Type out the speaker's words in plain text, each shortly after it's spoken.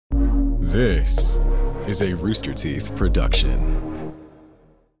This is a Rooster Teeth production.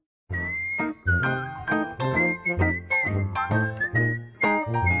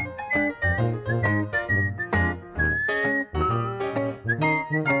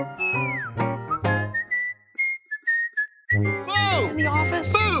 In the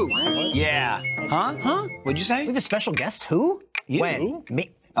office? Boo! What? Yeah. Huh? What'd you say? We have a special guest. Who? You. When?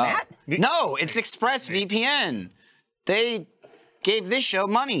 Me? Matt? No, it's ExpressVPN. They gave this show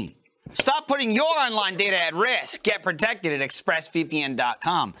money. Stop putting your online data at risk. Get protected at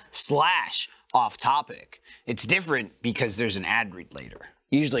expressvpn.com/off-topic. It's different because there's an ad read later.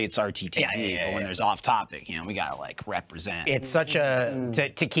 Usually it's RTTV, but when there's off-topic, we gotta represent. It's such a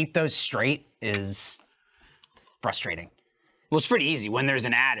to keep those straight is frustrating. Well, it's pretty easy. When there's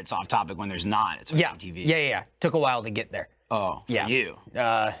an ad, it's off-topic. When there's not, it's RTTV. Yeah. Took a while to get there. Oh, for you,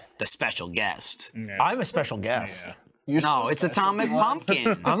 the special guest. I'm a special guest. Yeah. No, it's Atomic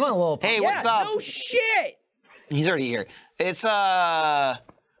Pumpkin. I'm a little. Hey, what's up? No shit. He's already here. It's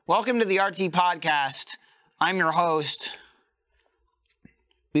welcome to the RT Podcast. I'm your host.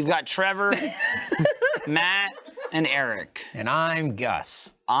 We've got Trevor, Matt, and Eric. And I'm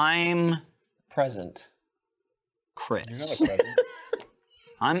Gus. I'm present. Chris. You're not a present.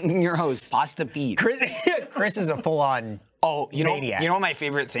 I'm your host, Pasta Pete. Chris is a full-on. Oh, maniac. You know what my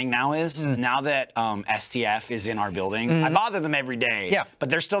favorite thing now is? Now that STF is in our building, I bother them every day. Yeah.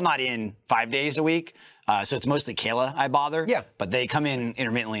 But they're still not in 5 days a week. So it's mostly Kayla I bother. Yeah. But they come in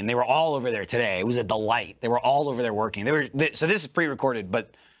intermittently, and they were all over there today. It was a delight. They were all over there working. So this is pre-recorded,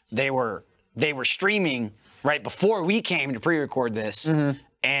 but they were streaming right before we came to pre-record this,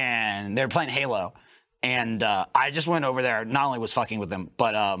 and they were playing Halo. And I just went over there. Not only was fucking with them,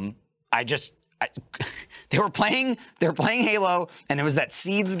 but they were playing Halo, and it was that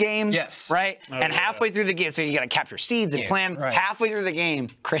seeds game. Yes. Right? And halfway through the game, so you got to capture seeds and plan. Right. Halfway through the game,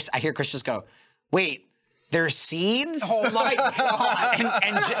 I hear Chris just go, wait, there's seeds? Oh my god!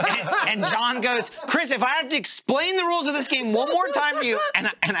 And John goes, Chris, if I have to explain the rules of this game one more time to you,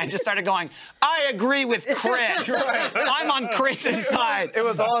 and I just started going, I agree with Chris. Right. I'm on Chris's side. It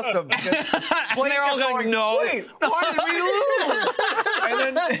was awesome. When they're all going, no. Wait, why did we lose?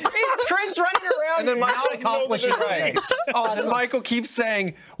 And then It's Chris running around And then not Michael's accomplishing right. things. And then Michael keeps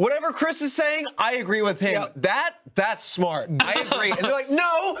saying, whatever Chris is saying, I agree with him. Yep. That's smart. I agree. And they're like,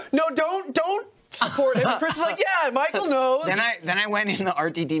 no, don't support him. And Chris is like, yeah, Michael knows. Then I went in the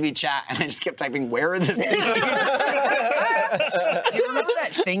RTTV chat and I just kept typing, where are the seeds? Do you remember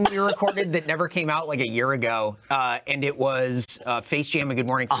that thing we recorded that never came out like a year ago? And it was Face Jam and Good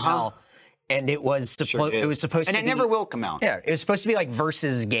Morning from Hell. And it was supposed to And be. it never will come out. Yeah, it was supposed to be like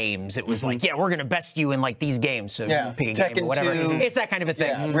versus games. It was like, yeah, we're gonna best you in like these games. So Yeah. pick a Tekken game or whatever. 2. It's that kind of a thing.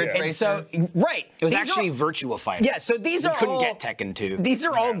 Yeah, Ridge and so, right. It was these actually are, Virtua Fighter. Yeah, so these are couldn't all, get Tekken 2. These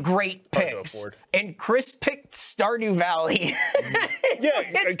are all great Hard to picks. afford. And Chris picked Stardew Valley. Yeah,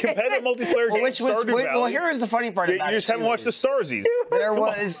 a competitive multiplayer game. Stardew Valley. Well, here is the funny part You about it. just haven't watched the Starsies. There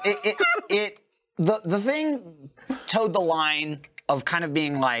was the thing towed the line of kind of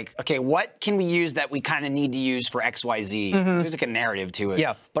being like, okay, what can we use that we kind of need to use for XYZ? So there's like a narrative to it.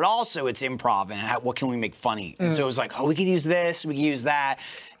 Yeah. But also it's improv and what can we make funny? And so it was like, oh, we could use this, we could use that.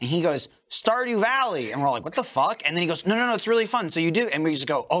 And he goes, Stardew Valley. And we're like, what the fuck? And then he goes, no, it's really fun. So you do. And we just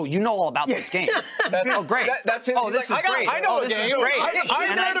go, oh, you know all about this game. Oh, great. That's his. Oh, He's this like, is great. I know oh, a this game. is great. I know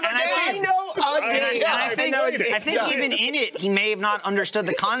a game. And I think even in it, he may have not understood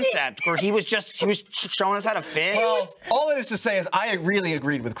the concept, or he was showing us how to fish. Well, all it is to say is I really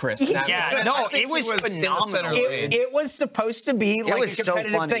agreed with Chris. Yeah, no, I think it was he in the phenomenal. center of it. It was supposed to be like a was so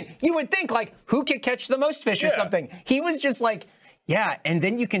competitive funny. thing. You would think like, who could catch the most fish or Yeah. something? He was just like, yeah, and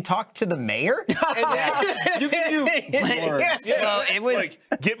then you can talk to the mayor. And then, You can do words. So it was. Like,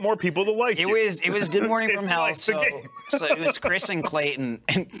 get more people to like It you. was Good Morning from It's Hell. like the game. So it was Chris and Clayton,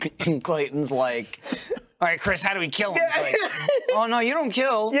 and Clayton's like, all right, Chris, how do we kill him? He's like, oh no, you don't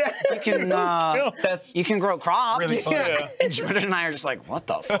kill. Yeah. You can you can grow crops. Really fun. Yeah. And Jordan and I are just like, what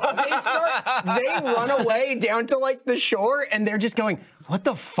the fuck? they run away down to like the shore and they're just going, what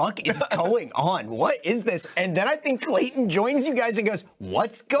the fuck is going on? What is this? And then I think Clayton joins you guys and goes,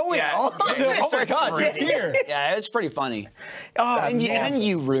 what's going on? Oh my God, here. Yeah, it's pretty funny. Oh, And then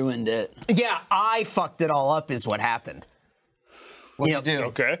you ruined it. yeah, I fucked it all up is what happened. What you do?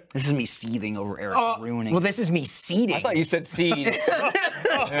 Okay. This is me seething over Eric ruining. Well, this is me seeding. I thought you said seed.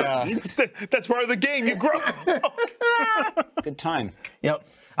 That's part of the game. You grow. Good time. Yep.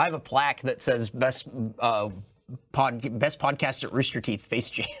 I have a plaque that says best best podcast at Rooster Teeth, Face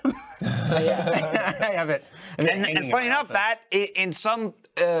Jam. I have it. And funny enough, that in some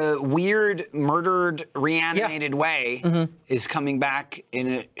weird, murdered, reanimated way is coming back in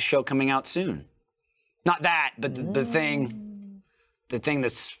a show coming out soon. Not that, but the thing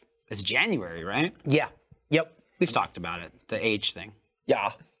that's it's January, right? Yeah. Yep. We've talked about it. The age thing.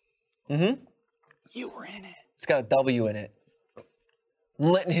 Yeah. You were in it. It's got a W in it. I'm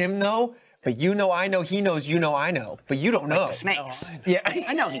letting him know, but you know I know, he knows, you know I know, but you don't know. The snakes. Yeah.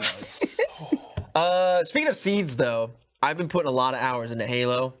 I know he knows. Speaking of Seeds, though, I've been putting a lot of hours into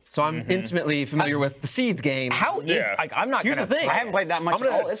Halo, so I'm intimately familiar with the Seeds game. How is Yeah. like I'm not Here's gonna the thing. I haven't played that much at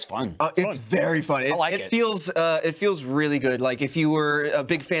all. It's fun. It's very fun. It, like it it. feels really good. Like if you were a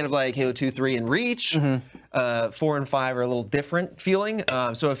big fan of like Halo 2, 3, and Reach, 4 and 5 are a little different feeling.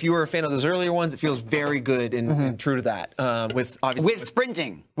 So if you were a fan of those earlier ones, it feels very good and true to that. With obviously With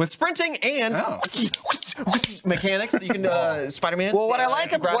sprinting. with sprinting and mechanics, you can Spider-Man. Well, what I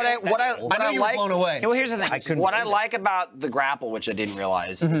like about what I know you were like. blown away. Well, here's the thing. couldn't What I believe it. like about the grapple, which I didn't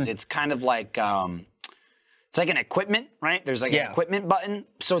realize, is it's kind of like it's like an equipment, right? There's like an equipment button,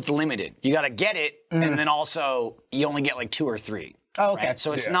 so it's limited. You got to get it, and then also you only get like 2 or 3. Oh, okay. Right?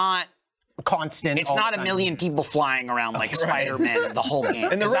 So it's Yeah. not. constant. It's all not the a time. million people flying around like Spider-Man the whole game.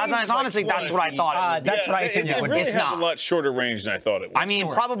 And the range is like honestly, that's 20 what I feet. thought. It would be. That's what I assumed it it would really be. It's has not. a lot shorter range than I thought it was. I mean,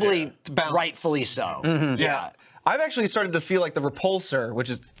 probably balance. rightfully so. Yeah. I've actually started to feel like the repulsor,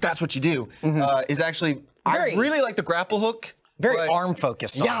 which is that's what you do, is actually Very- I really like the grapple hook. Very but- arm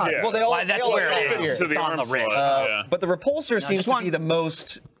focused. Yeah, Yeah. well they all Well, that's they all where have it here. is. to the It's on arm the wrist. slot, yeah. But the repulsor seems to be the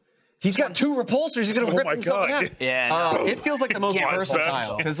most. He's got 2 repulsors. He's gonna rip my himself God. in half. Yeah, no. It feels like the most Yeah,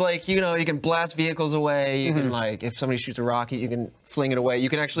 versatile because, like, you know, you can blast vehicles away. You can, like, if somebody shoots a rocket, you can fling it away. You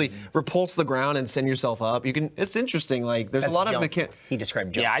can actually repulse the ground and send yourself up. You can. It's interesting. Like, there's That's a lot jump. of mechanics. He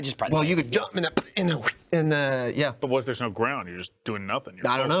described jump. Yeah, I just probably. Well, you could jump in the yeah. But what if there's no ground? You're just doing nothing. You're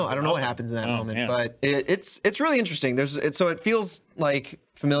I don't know. I don't know what nothing. happens in that Oh, moment, man. but it's really interesting. So it feels like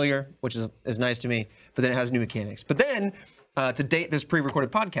familiar, which is nice to me. But then it has new mechanics. But then to date this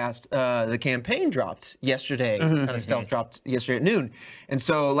pre-recorded podcast, the campaign dropped yesterday. Kind of stealth dropped yesterday at noon, and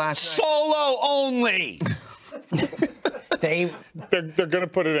so last night, Solo only. They They're gonna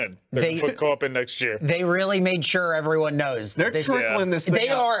put it in. They're They- gonna put co-op in next year. they really made sure everyone knows. they're this, trickling this thing They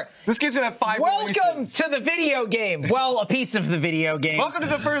out. are. This game's gonna have 5 Welcome releases. to the video game. Well, a piece of the video game. Welcome to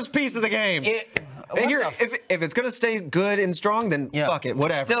the first piece of the game. And here, if it's gonna stay good and strong, then fuck it,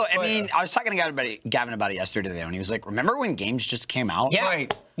 whatever. Still, I But- mean, I was talking to Gavin about it yesterday, though, and he was like, "Remember when games just came out?" Yeah.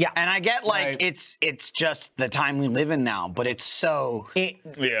 Right. Yeah. And I get like Right. it's just the time we live in now, but it's so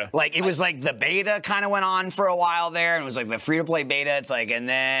Yeah. like it was like the beta kind of went on for a while there, and it was like the free to play beta. It's like, and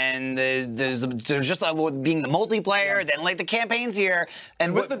then there's just being the multiplayer, then like the campaigns here,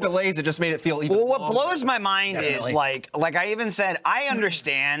 and with the delays, it just made it feel even. Well, what longer. blows my mind is like I even said, I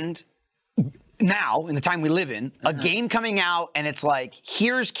understand now in the time we live in, a game coming out and it's like,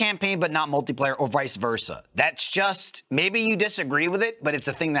 here's campaign but not multiplayer or vice versa. That's just, maybe you disagree with it, but it's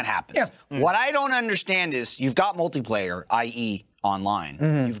a thing that happens. Yeah. What I don't understand is you've got multiplayer, i.e.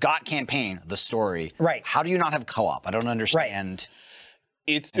 online. You've got campaign, the story. Right. How do you not have co-op? I don't understand.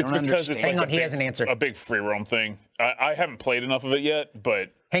 It's don't because it's understand. like Hang on, a he big, has an answer. A big free roam thing. I haven't played enough of it yet,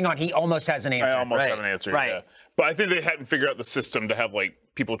 but Hang on, he almost has an answer. I almost Right, have an answer. right. Yeah. But I think they hadn't figured out the system to have like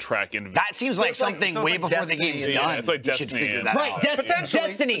people track individuals. That seems like it's like- something so it's way like before the Destiny. game's Yeah, done. it's like you should Destiny figure and- that Right, out.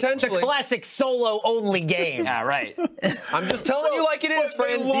 Destiny, the Potentially. classic solo-only game. Yeah, right. I'm just telling you like it is, But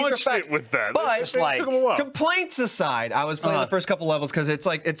they friend. These are launched facts. it with that. But just It like- took them a while. complaints aside, I was playing the first couple levels because it's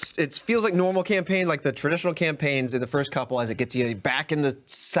like it feels like normal campaign, like the traditional campaigns in the first couple, as it gets you back in the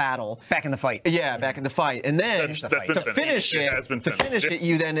saddle. Back in the fight. Yeah, back in the fight, and then That's been to finished. finish It has been it, finished.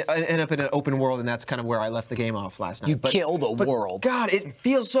 you then end up in an open world, and that's kind of where I left the game off last night. You But- kill the but world. God, it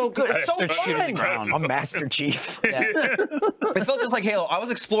feels so good. It's so Start shooting the fun. ground. I'm Master Chief. It felt just like Halo. I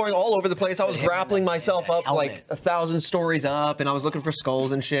was exploring all over the place. I was grappling myself up helmet. like 1,000 stories up, and I was looking for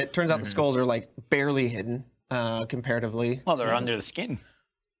skulls and shit. Turns out the skulls are like barely hidden comparatively. Well, they're under the skin.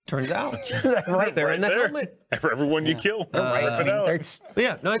 Turns out. Right, They're in the there. helmet. For everyone you kill, Right, rip I it mean, out. there's- But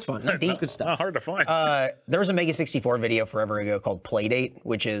yeah, no, it's fun. It's good stuff. Not hard to find. there was a Mega 64 video forever ago called Playdate,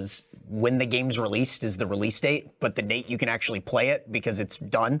 which is when the game's released is the release date, but the date you can actually play it because it's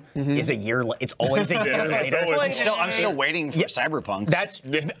done is a year. It's always a year it's later. always- I'm still waiting for Cyberpunk. That's.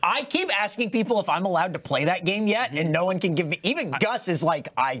 I keep asking people if I'm allowed to play that game yet, and no one can give me. Even Gus is like,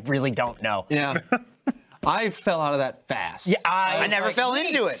 I really don't know. Yeah. I fell out of that fast. Yeah, I was never like, fell wait.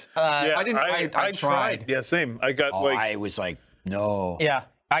 into it. yeah, I didn't- I tried. Yeah, same. I got Oh, like I was like, no. Yeah,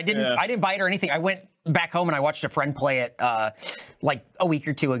 I didn't. Yeah. I didn't buy it or anything. I went back home and I watched a friend play it like a week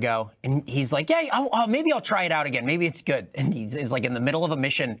or two ago, and he's like, "Yeah, maybe I'll try it out again. Maybe it's good." And he's like in the middle of a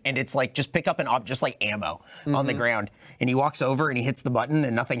mission, and it's like just pick up an object, just like ammo on the ground, and he walks over and he hits the button,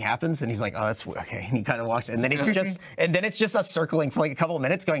 and nothing happens, and he's like, "Oh, that's okay." And he kind of walks, and then it's just us circling for like a couple of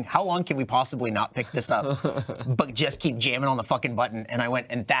minutes, going, "How long can we possibly not pick this up, but just keep jamming on the fucking button?" And I went,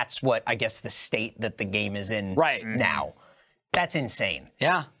 and that's what I guess the state that the game is in now. That's insane.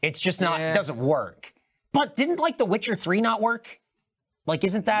 Yeah. It's just not, it doesn't work. But didn't like The Witcher 3 not work? Like,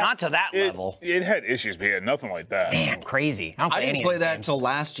 isn't that? Not to that level. It had issues, but yeah, nothing like that. Man, crazy. I didn't play that until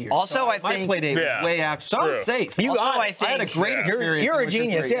last year. Also, so I my think- play date was way after. So I was safe. I had a great experience. You're a in Witcher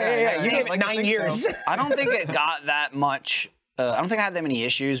genius. 3. Yeah. You gave it like to 9 think years. so. I don't think it got that much. I don't think I had that many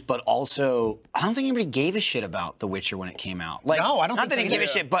issues, but also I don't think anybody gave a shit about The Witcher when it came out. Like, No, I don't not think that so they gave a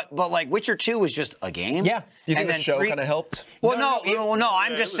either. shit, but like Witcher 2 was just a game. Yeah. You think and the then show 3 kind of helped? Well, no.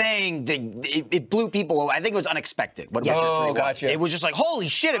 I'm just saying it blew people away. I think it was unexpected. What Witcher 3 was. Gotcha. It was just like, holy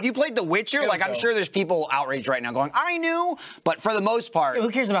shit! Have you played The Witcher? Like, I'm sure there's people outraged right now going, I knew, but for the most part, Who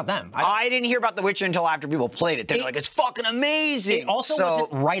cares about them? I didn't hear about The Witcher until after people played it. They're like, it's fucking amazing. It also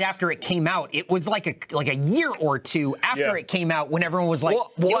wasn't right after it came out. It was like a year or two after it came out when everyone was like,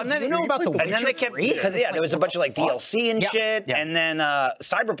 well, "Yo, and then do you know about The Witcher and then they kept 3?" because there was a bunch of like DLC and shit, and then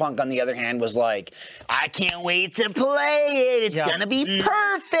Cyberpunk on the other hand was like, I can't wait to play it. It's gonna be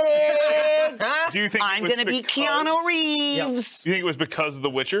perfect. Do you think I'm it was gonna be because- Keanu Reeves? Do you think it was because of The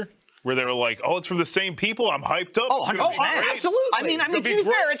Witcher? Where they were like, oh, it's from the same people. I'm hyped up. Oh, It's gonna 100%. be great. absolutely. I mean, It'll to be be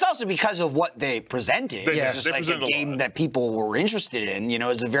great. fair, it's also because of what they presented. They- It was just they like a presented a game lot. that people were interested in. You know,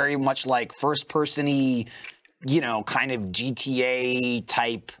 it's a very much like first-person-y, kind of GTA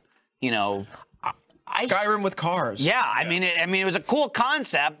type, Skyrim with cars. Yeah, I mean, it was a cool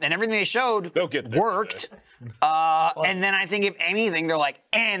concept, and everything they showed They'll get there worked. And then I think, if anything, they're like,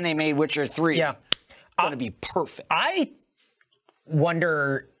 and they made Witcher 3. Yeah. It's going to be perfect. I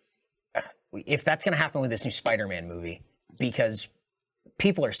wonder if that's going to happen with this new Spider-Man movie, because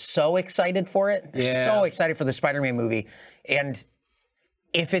people are so excited for it. They're so excited for the Spider-Man movie. And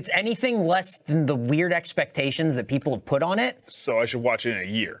if it's anything less than the weird expectations that people have put on it, So I should watch it in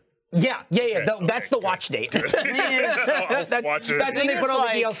a year. That's the watch date. Watch it. That's when they put all the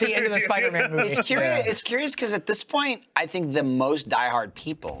DLC into the Spider-Man movie. It's curious because at this point, I think the most diehard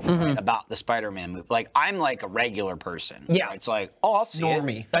people right, about the Spider-Man movie, like I'm like a regular person. Yeah. It's like, I'll see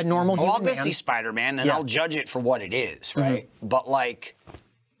Normie. it. A normal I'll human go man. see Spider-Man and I'll judge it for what it is, right? But like,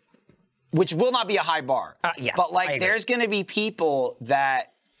 which will not be a high bar. Yeah, But I like, agree. there's going to be people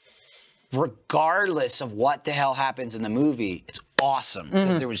that, regardless of what the hell happens in the movie, it's awesome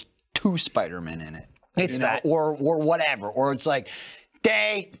because there was 2 Spider-Men in it. It's that. Or whatever. Or it's like,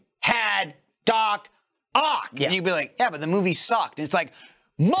 they had Doc Ock. Yeah. And you'd be like, yeah, but the movie sucked. And it's like,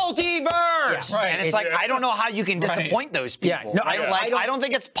 multiverse! right. And it's like, I don't know how you can disappoint those people. Yeah, no, I don't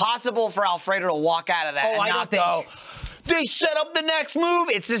think it's possible for Alfredo to walk out of that and I don't not think- go, they set up the next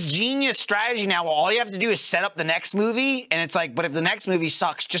movie. It's this genius strategy now. Well, all you have to do is set up the next movie, and it's like, but if the next movie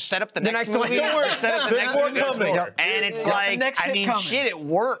sucks, just set up the next next one. movie. Don't worry. Just set up the There's next more movie. coming. And it's Yeah, the like, next I hit mean, coming. shit, it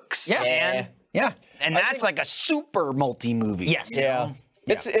works, Yeah. man. Yeah. And that's like a super multi-movie. Yes. you Yeah. know?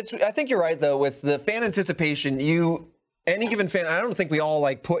 It's I think you're right though with the fan anticipation. Any given fan, I don't think we all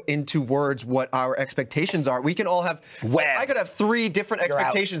like put into words what our expectations are. We can all have. I could have 3 different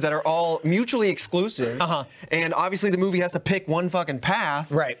expectations that are all mutually exclusive. And obviously, the movie has to pick one fucking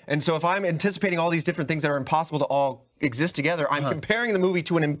path. Right. And so, if I'm anticipating all these different things that are impossible to all exist together, I'm comparing the movie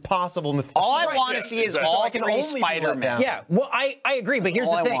to an impossible. All I want to see is all I can 3 only be let Spider-Man. down. Yeah, well, I agree, but here's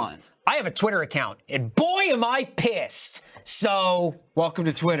all the I thing. want. I have a Twitter account, and boy, am I pissed. So Welcome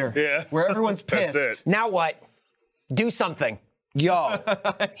to Twitter. Yeah. Where everyone's pissed. That's it. now what? Do something. Yo,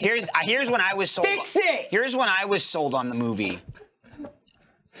 here's when I was sold. Fix it! Here's when I was sold on the movie.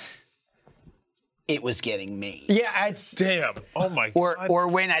 It was getting me. Yeah, it's Damn. Oh my Or God. or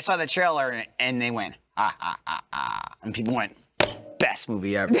when I saw the trailer and they went and people went, best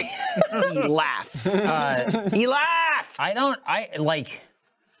movie ever. He laughed. He laughed. I like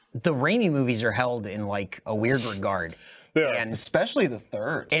the Raimi movies are held in like a weird regard. They are. And Especially the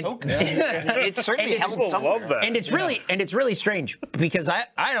third. So good. It's certainly held People somewhere. love that. And it's really strange because I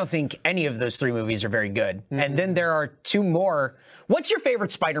don't think any of those 3 movies are very good. And then there are 2 more. What's your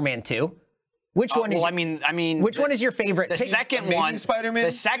favorite Spider-Man 2? Which one is? Well, I mean, which one is your favorite? The second Amazing one, Spider-Man?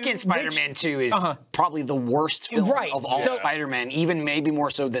 the second Spider-Man 2 is probably the worst film Right. of all So- Spider-Man, even maybe more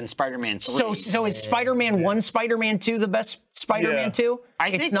so than Spider-Man 3. So is Spider-Man 1, Spider-Man 2 the best Spider-Man Yeah. 2?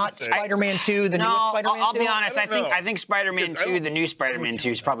 It's not Spider-Man 2, the newest Spider-Man 2? I'll be honest. I don't know. I think Spider-Man 'Cause I 2, don't- the new Spider-Man 2,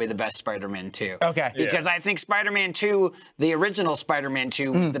 is probably the best Spider-Man 2. Okay. Because I think Spider-Man 2, the original Spider-Man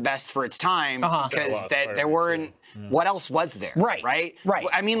 2, was the best for its time because that there weren't. What else was there? Right. Right. Right.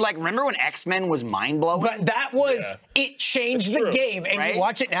 I mean, like, remember when X-Men was mind-blowing? But that was, it changed the true. game. And Right? you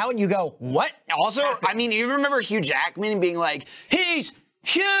watch it now and you go, what? Also, I happens? mean, you remember Hugh Jackman being like, he's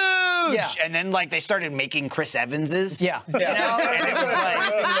huge, and then like they started making Chris Evanses. Yeah. You know? And it was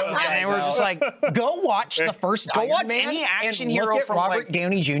like, and they were just like, Go watch the first Go Iron watch Man any action and hero look at from, Robert like-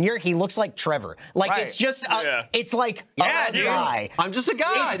 Downey Jr. He looks like Trevor. Like Right. it's just, Yeah. it's like Yeah, a dude. guy. I'm just a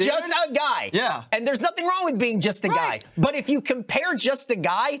guy, It's dude. just a guy. Yeah. And there's nothing wrong with being just a guy. But if you compare just a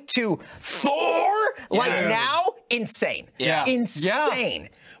guy to Thor, like now, insane. Yeah. Insane.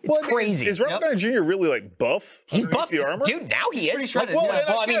 It's crazy. Is Robert Downey Jr. really like buff? He's underneath buff. the armor? Dude, now he is. shredded, Like, yeah. well,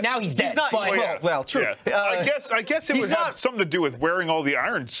 Well, I mean, and I now guess he's dead. he's not- but, well, true. Yeah. I guess it he's would have not- something to do with wearing all the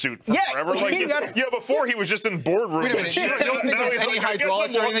iron suit for Yeah, forever. Like, he got- yeah, before he was just in boardrooms. Wait a minute, you don't think Now there's he's any like, I guess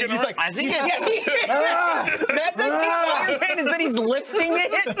hydraulics I'm or anything? walking He's like, I think it's That's the thing about Iron Man is that he's lifting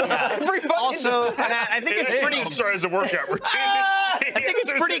it. Every fucking also, Matt, I think it's pretty. Sorry, as a workout routine. I think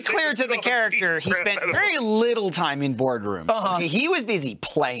it's pretty clear to the character he spent very little time in boardrooms. Okay? He was busy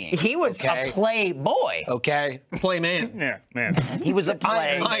playing. He was okay? a playboy. Okay. Play man. Yeah, man. He was a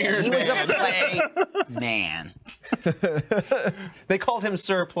play. Iron He was a Man. play man. They called him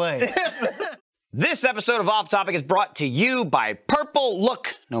Sir Play. This episode of Off Topic is brought to you by Purple.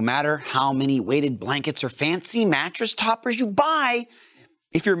 Look, no matter how many weighted blankets or fancy mattress toppers you buy,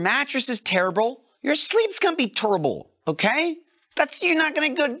 if your mattress is terrible, your sleep's gonna be terrible, okay? You're not gonna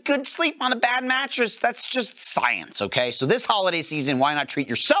get good sleep on a bad mattress. That's just science, okay? So this holiday season, why not treat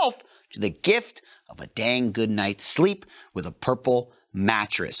yourself to the gift of a dang good night's sleep with a Purple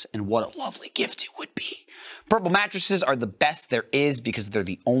mattress? And what a lovely gift it would be. Purple mattresses are the best there is because they're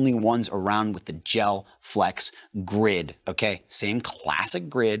the only ones around with the Gel Flex grid, okay? Same classic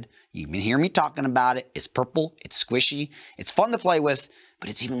grid. You've been hearing me talking about it. It's purple, it's squishy, it's fun to play with, but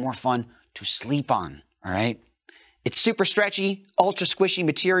it's even more fun to sleep on, all right? It's super stretchy, ultra squishy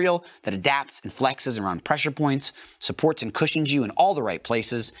material that adapts and flexes around pressure points, supports and cushions you in all the right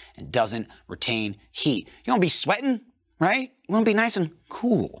places, and doesn't retain heat. You want to be sweating, right? You want to be nice and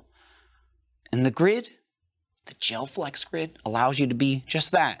cool. And the grid, the Gel Flex grid, allows you to be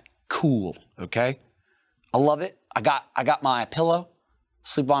just that, cool, okay? I love it. I got my pillow,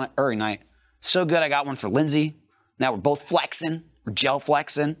 sleep on it every night. So good I got one for Lindsay. Now we're both flexing, we're gel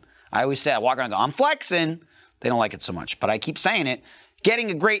flexing. I always say, I walk around and go, I'm flexing. They don't like it so much, but I keep saying it.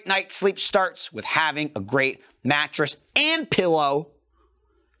 Getting a great night's sleep starts with having a great mattress and pillow.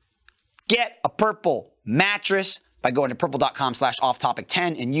 Get a Purple mattress by going to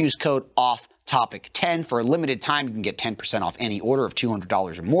purple.com/offtopic10 and use code OFFTOPIC10. For a limited time, you can get 10% off any order of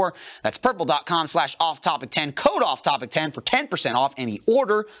 $200 or more. That's purple.com/offtopic10, code OFFTOPIC10 for 10% off any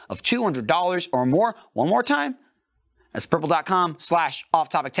order of $200 or more. One more time. That's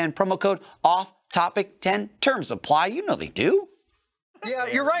purple.com/offtopic10, promo code OFFTOPIC10. Terms apply. You know they do. Yeah,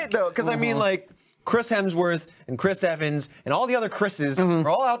 you're right though, because I mean, like Chris Hemsworth and Chris Evans and all the other Chris's are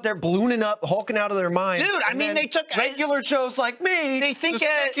all out there ballooning up, hulking out of their minds. Dude, I And mean, then they took regular shows like me. They think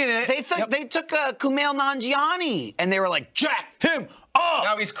just kicking it. they took Kumail Nanjiani and they were like, jack him up.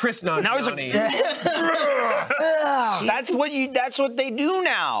 Now he's Chris Nanjiani. Now he's like, that's what they do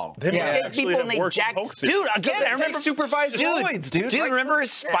now. They might take actually people have and they working jack. Coke suits. Dude, again, I remember supervised steroids, dude. Dude, remember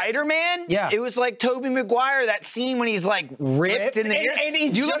Spider-Man? Yeah. It was like Tobey Maguire, that scene when he's like ripped in the air. and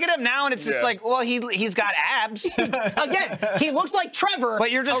he's you look just- at him now and it's just Yeah. like, well, he's got abs. Again, he looks like Trevor,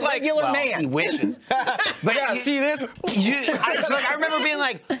 But you're just a like, regular well, man. he wishes. But Yeah, see this? I remember being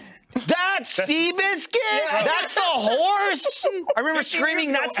like, that's Seabiscuit? That's the horse? I remember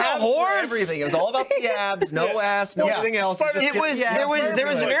screaming, that's the Abs were horse? Everything. It was all about the abs, no ass, no Yeah. anything else. Spider- It was there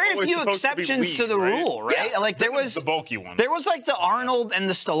was Like, very always few supposed to be exceptions to lean, the right? rule, right? Yeah. Like there was the bulky one. There was like the Arnold and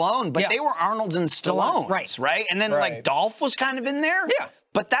the Stallone, but Yeah. they were Arnold's and Stallone's, right? And then like Right. Dolph was kind of in there. Yeah.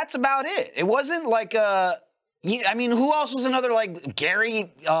 But that's about it. It wasn't like I mean, who else was another like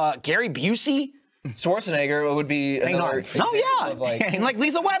Gary Busey? Schwarzenegger would be another on. Oh example yeah, of, like, and like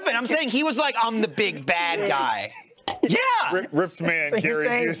Lethal Weapon. I'm saying he was like, I'm the big bad guy. Yeah. Ripped man, So you're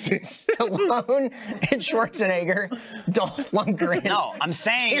Gary saying Busey. Stallone and Schwarzenegger, Dolph Lundgren. No, I'm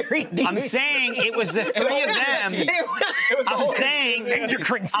saying Gary Busey. it was the three of them.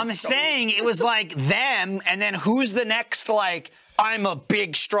 I'm saying it was like them, and then who's the next like I'm a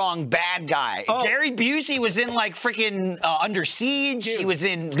big, strong, bad guy. Gary Busey was in like freaking Under Siege. He was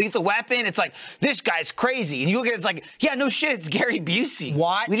in Lethal Weapon. It's like, this guy's crazy. And you look at it, it's like, yeah, no shit, it's Gary Busey.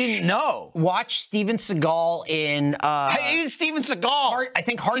 We didn't know. Watch Steven Seagal in... He's Steven Seagal. I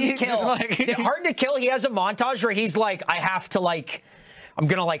think Hard to Kill. Hard to Kill, he has a montage where he's like, I have to like... I'm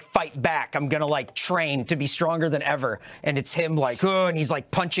gonna like fight back. I'm gonna like train to be stronger than ever. And it's him like, oh, and he's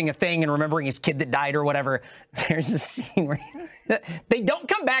like punching a thing and remembering his kid that died or whatever. There's a scene where they don't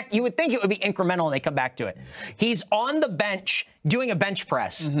come back. You would think it would be incremental and they come back to it. He's on the bench doing a bench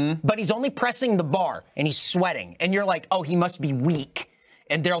press, but he's only pressing the bar and he's sweating. And you're like, oh, he must be weak.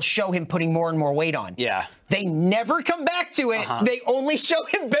 And they'll show him putting more and more weight on. Yeah. They never come back to it. They only show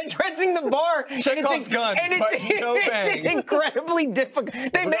him bench pressing the bar. Chekhov's gun, but no bang. It's incredibly difficult.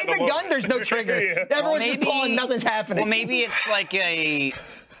 They made the gun, there's no trigger. Everyone's just pulling, nothing's happening. Well, maybe it's like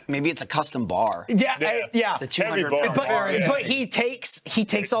maybe it's a custom bar. Yeah. It's a 200 bar. But he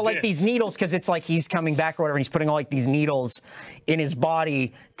takes all like these needles because it's like he's coming back or whatever. And he's putting all like these needles in his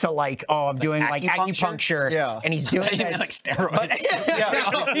body to like, oh, I'm doing like acupuncture. Yeah. And he's doing this. like steroids.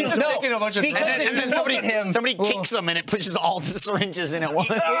 He's just taking a bunch of. And then somebody kicks him and it pushes all the syringes in at once.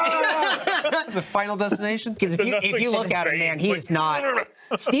 It's a Final Destination. Because if you look at him, man, he is not.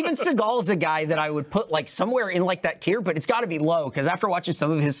 Steven Seagal is a guy that I would put like somewhere in like that tier, but it's got to be low because after watching some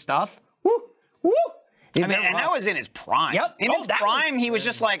of his stuff, woo. I mean, and that was in his prime. Yep. In his prime, he was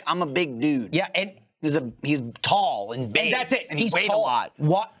just like, I'm a big dude. Yeah, and he's tall and big. And that's it. And he weighed tall. a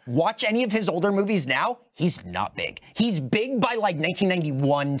lot. Watch any of his older movies now. He's not big. He's big by like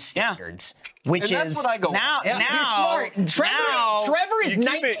 1991 standards. Which and that's is what I go now. He's smart. Trevor is You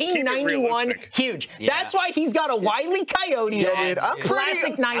keep it 1991 realistic. huge. Yeah. That's why he's got a Wile E. Coyote dude, I'm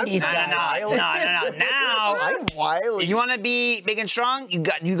classic 90s guy. No. Now, I'm wild. if you want to be big and strong, you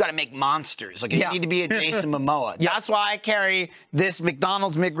got to make monsters. Like you need to be a Jason Momoa. That's why I carry this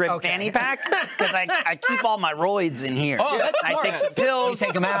McDonald's McRib fanny pack because I keep all my roids in here. Oh, that's I smart. take some pills. You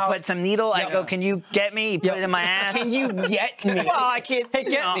take 'em out. I put some needle. I go, can you get me? You put it in my ass. Can you get me? Well, I can't. I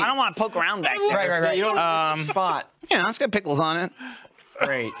don't want to poke around back there. Right. You don't have a spot. Yeah, it's got pickles on it.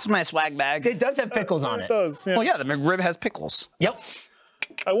 Great. It's my swag bag. It does have pickles on it. It does. Yeah. Well, yeah, the McRib has pickles. Yep.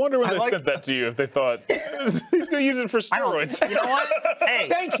 I wonder when they sent that to you if they thought he's going to use it for steroids. You know what? Hey,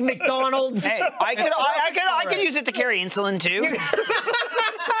 Thanks, McDonald's. hey, I could use it to carry insulin too.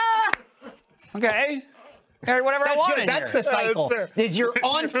 Okay. Carry whatever I want in That's here. the cycle. That's Is you're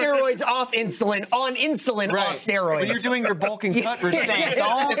on steroids, off insulin, on insulin, off steroids. When you're doing your bulk and cut routine,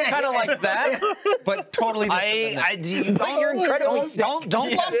 Don't- it's kind of like that, but totally different than that. You're incredibly sick.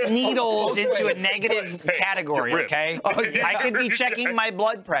 Don't lump needles into a negative Hey, category, you're okay? ripped. I could be checking my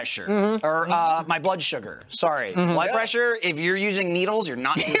blood pressure or my blood sugar. Sorry, blood pressure. If you're using needles, you're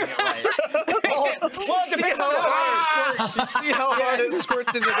not doing it right. See how hard it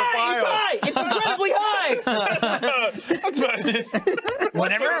squirts into the It's vial. high. It's incredibly high. That's about it.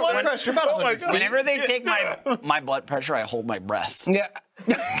 Blood pressure, about 100. Whenever they take my blood pressure, I hold my breath. Yeah.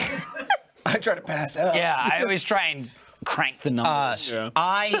 I try to pass out. Yeah, I always try and crank the numbers.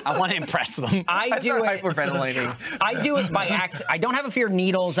 I I want to impress them. I do start it. hyperventilating. I do it by accident. I don't have a fear of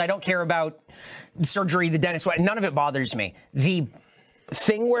needles. I don't care about surgery, the dentist. None of it bothers me. The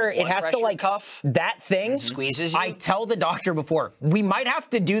thing where it Blood has to pressure like cuff that thing squeezes you? I tell the doctor before, we might have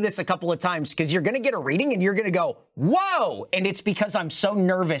to do this a couple of times because you're going to get a reading and you're going to go, whoa. And it's because I'm so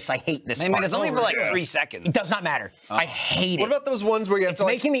nervous. I hate this. I mean, part. it's only for like 3 seconds. It does not matter. I hate it. What about those ones where you have It's to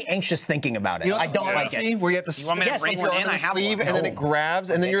like, making me anxious thinking about it. you know, I don't like see, it. where you have to want me to Yes, bring it's one on in? the I have sleeve, one. and then it grabs,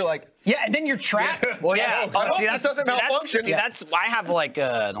 and then you're like, Yeah, and then you're trapped. Well, yeah. See, this doesn't malfunction. See, that's I have like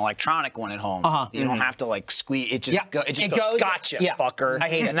an electronic one at home. You don't have to like squeeze. It just Yeah. it just It goes, goes- gotcha, yeah. fucker. I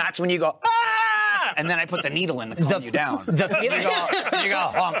hate it. And that's when you go, ah! And then I put the needle in to calm you down. The feeling. you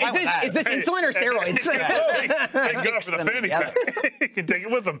go, oh, I'm fine with that. Is this insulin or steroids? Thank God Mix for the them fanny together. pack. You can take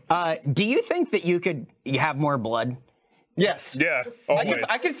it with them. Do you think that you have more blood? yes. Yeah, always.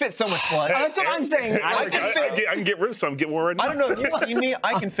 I can fit so much blood. That's what I'm saying. I can get rid of some, get more right now. I don't know if you've seen me.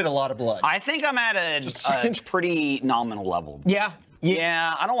 I can fit a lot of blood. I think I'm at a pretty nominal level. Yeah.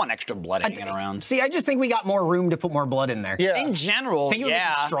 Yeah, I don't want extra blood hanging around. See, I just think we got more room to put more blood in there. Yeah. In general, Think it would make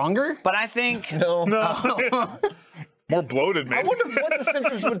you stronger? But I think No. More bloated, I maybe. wonder what the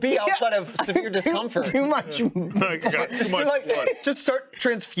symptoms would be outside of severe discomfort. Too much. I got too Just, much like, blood. just start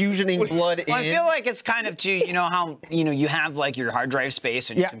transfusioning blood in. Well, I feel like it's kind of too, you know how, you have like your hard drive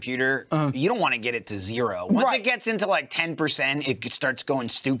space on your Yeah. computer. You don't want to get it to 0. Once Right. it gets into like 10%, it starts going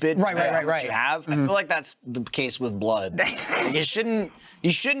stupid. Right. What you have. I feel like that's the case with blood. You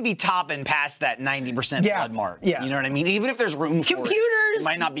shouldn't be topping past that 90% Yeah. blood mark. Yeah. You know what I mean? Even if there's room for it. Computer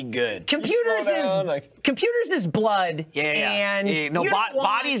might not be good. Computers Slow down, is computers is blood. Yeah. And No, you don't want-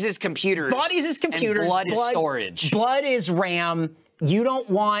 bodies is computers. Bodies is computers. And blood is storage. Blood is RAM. You don't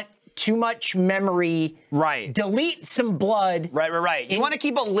want too much memory. Right. Delete some blood. Right. You want to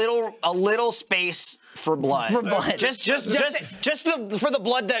keep a little space for blood. For blood. Just for the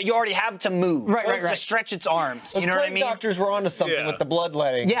blood that you already have to move. Right. To stretch its arms. You know what I mean? Doctors were onto something Yeah. with the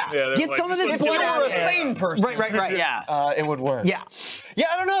bloodletting. Yeah. they're Get like, some of just this like blood If you out were of a there. sane person, Right. Yeah. it would work. Yeah. Yeah,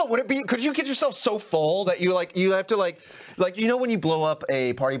 I don't know. Would it be? Could you get yourself so full that you have to like when you blow up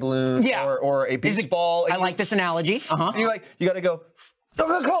a party balloon Yeah. or a beach ball? I like this analogy. Uh-huh. And you got to go.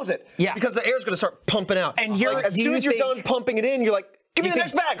 Close it. Yeah. Because the air's going to start pumping out. And you're- as do soon you as you're think- done pumping it in, you're like, give me the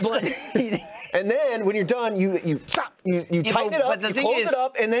next bag. And then when you're done, you stop. You tighten it up. but the you thing close is- it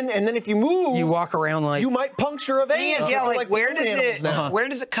up, and then if you move, You walk around like. you might puncture a vein. Thing is, yeah, like where balloon does animals it now. where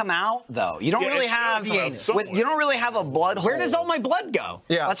does it come out though? You don't Yeah, really it's have gotta come out somewhere. you don't really have a blood hole. Where does all my blood go?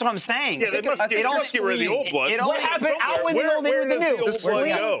 Yeah. That's what I'm saying. Yeah, they must get rid of the old blood. It What only happened out with the old, in with the new? does The the old blood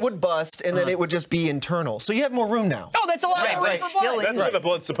spleen go? would bust, and then it would just be internal. So you have more room now. Oh, that's a lot Right, more room but for it's still blood. That's where the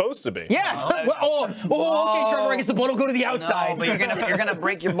blood's supposed to be. Yeah. Okay, Trevor. I guess the blood will go to the outside. No, but you're gonna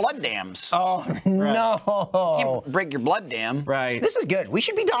break your blood dams. Oh no. Break your blood dam. Right. This is good. We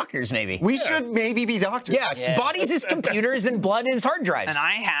should be doctors, maybe. We should maybe be doctors. Yes. Yeah. Bodies is computers and blood is hard drives. And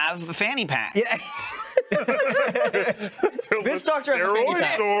I have a fanny pack. Yeah. This doctor has a fanny Steroids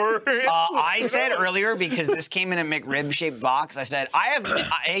pack. or I said earlier, because this came in a McRib-shaped box, I said,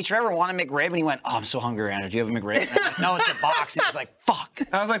 hey, Trevor, want a McRib? And he went, oh, I'm so hungry, Andrew. Do you have a McRib? And I'm like, no, it's a box. And he's like, fuck.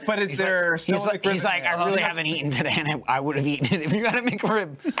 I was like, but is there still He's a like, McRib in there? I really haven't eaten today, and I would have eaten it if you got a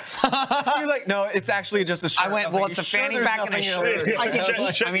McRib. You're like, no, it's actually just a shirt. I went, was well, like, it's a you sure fanny there's pack and a nothing else? shirt. I can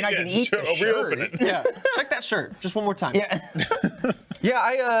eat. I mean, I can eat Sure, the I'll shirt. reopen it. Yeah, check that shirt just one more time. Yeah. Yeah,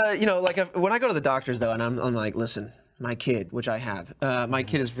 I when I go to the doctors though, and I'm like, listen, my kid, which I have, my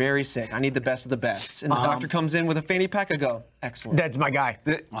kid is very sick. I need the best of the best. And the doctor comes in with a fanny pack. I go, excellent. That's my guy.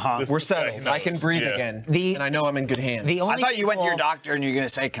 We're settled. I can breathe Yeah. again. The- and I know I'm in good hands. The only I thought you went to your people- doctor and you're going to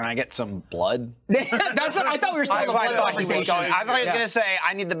say, can I get some blood? That's what I thought we were saying. That's what I thought he was conversation. going. I thought he was going to say,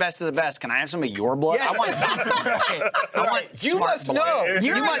 I need the best of the best. Can I have some of your blood? Yeah. I want doctor. I want You smart must blood. know.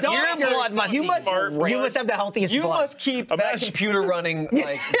 You're You a want- your doctor. blood must you be must, smart you blood. must have the healthiest You blood. must keep that Imagine- computer running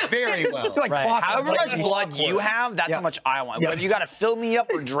like very well. Like Right. clock- However much like blood you have, that's how much I want. Whether you got to fill me up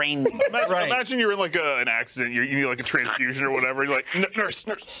or drain me. Imagine you're in like an accident. You need like a transfusion or whatever. You're like, nurse,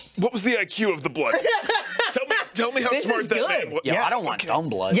 what was the IQ of the blood? tell me how This smart is that good. man was. Yeah, I don't want dumb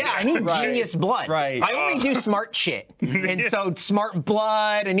blood. Yeah, I need genius blood. Right. I only do smart shit. And so smart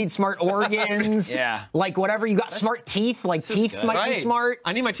blood, I need smart organs. Yeah. Like whatever you got, smart teeth, like teeth good. might be smart.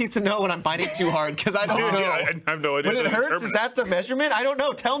 I need my teeth to know when I'm biting too hard because I don't know. I have no idea. When it how to hurts, is determine that the measurement? I don't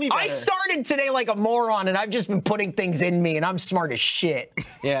know. Tell me better. I started today like a moron and I've just been putting things in me and I'm smart as shit.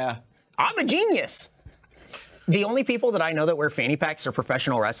 Yeah. I'm a genius. The only people that I know that wear fanny packs are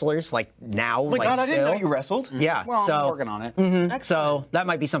professional wrestlers, like now, Oh my like God, I didn't know still. you wrestled. Yeah, Well, so I'm working on it. So that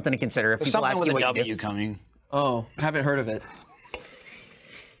might be something to consider if There's people something ask with you a what you W do. coming. Oh, I haven't heard of it.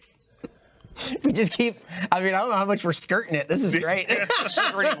 We just keep. I mean, I don't know how much we're skirting it. This is great.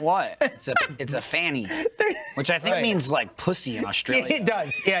 Skirting what? It's a fanny, which I think Right. means like pussy in Australia. It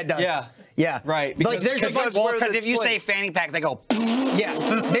does. Yeah, it does. Yeah. Yeah. Right, Like, because- there's a because bunch. that's where Because the if you say splits. fanny pack, they go. Yeah,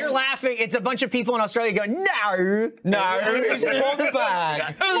 they're laughing. It's a bunch of people in Australia going, no, No, it's the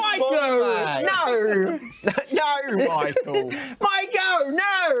bag. Michael, no, No, Michael. Michael,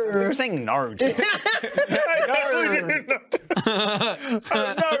 no. They're saying no. Too.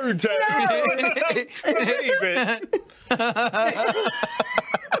 No, Ted. Believe it.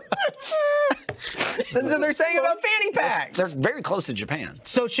 That's what they're saying about fanny packs. They're very close to Japan.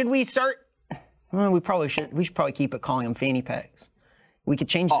 So should we start? Well, we probably should. We should probably keep it calling them fanny packs. We could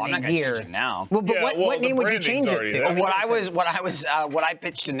change the Oh, I'm name not gonna here. change it now. Well, but Yeah, what well, the name would you branding's change it already to? there. I mean, What I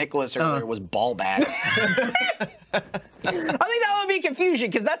pitched to Nicholas earlier was ball bag. I think that would be confusion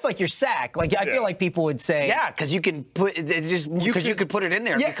because that's like your sack. Like I feel like people would say, Yeah, because you can put it just because you could put it in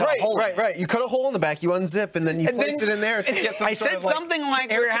there. Yeah, you cut a hole. Right. You cut a hole in the back, you unzip, and then you place then- it in there to get some I sort said of, like, something like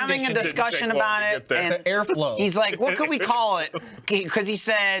we air were having a conditioning. discussion Didn't take long about to it, get there. and airflow. he's like, "What could we call it?" Because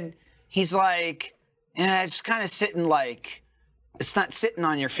he's like, "Yeah, it's kind of sitting like, it's not sitting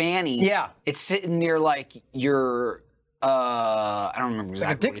on your fanny. Yeah. it's sitting near like your." I don't remember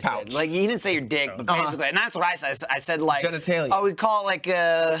exactly dick what he pouch. said. Like he didn't say your dick, but basically, and that's what I said. I said like, Genitalia. oh, we call it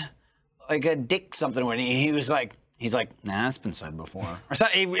like a dick something. When he was like. He's like, nah, that's been said before. Or so,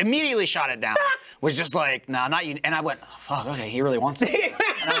 he immediately shot it down. Was just like, nah, not you. And I went, oh, fuck, okay, he really wants it.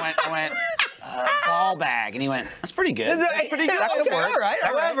 And I went, ball bag. And he went, that's pretty good. That's pretty good. That could Okay, work. all right,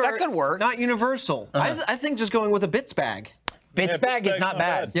 all right. That could work. Not universal. I think just going with a bits bag. Bits Bag is not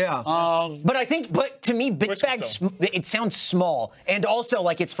bad. Yeah. But to me, Bits Bag, itself. it sounds small. And also,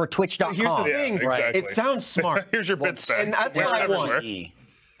 like, it's for Twitch.com. Here's the thing. exactly. It sounds smart. Here's your Bits Bag. and that's We're what I want. everywhere. E.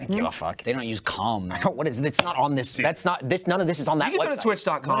 I don't give a fuck. They don't use com. though. What is it's not on this. That's not this. None of this is on that You can go website. to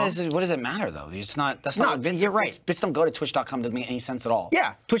twitch.com. What does it matter though? It's not. That's No, not. Bits, you're right. Bits don't go to Twitch.com. Doesn't make any sense at all.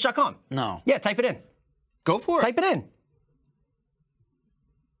 Yeah, Twitch.com. No. Yeah, type it in. Go for it. Type it in.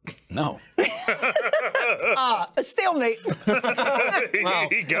 No. A stalemate. Wow.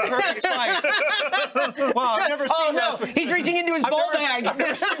 He got it. Perfect fight. Wow, I've never seen Oh no, wrestling. he's reaching into his ball bag. I've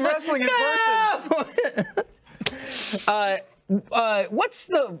never seen wrestling in person. What's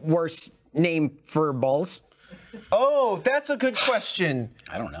the worst name for balls? Oh, that's a good question.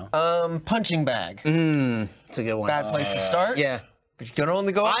 I don't know. Punching bag. It's a good one. Bad place to start. Yeah. But you can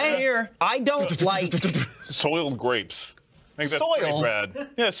only go up from here. I don't like. Soiled grapes. I think that's Soiled? pretty bad.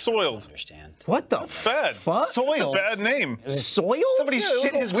 Yeah, soiled. Understand. What the Bad. fuck? Soiled. Bad name. Soil? Somebody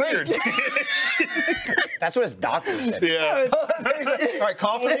shit his Weird. grapes. That's what his doctor said. Yeah. All right,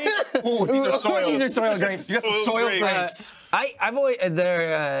 coffee. Ooh, these are soiled. These are soil grapes. You got some Soiled soiled grapes. grapes. I've always I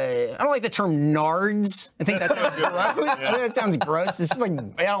don't like the term nards. I think that sounds gross. I think that sounds gross. It's just like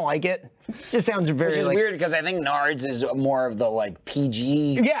I don't like it. It just sounds very Which is like, weird because I think Nards is more of the like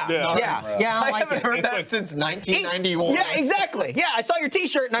PG. Yeah, Yeah. yeah, yeah. I I don't like haven't it. heard that since 1991. Yeah, exactly. Yeah, I saw your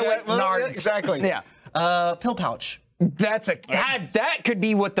T-shirt and I went well, nards. yeah, exactly. Yeah, Pill pouch. that's that could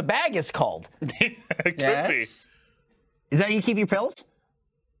be what the bag is called. It could Yes. Is that how you keep your pills?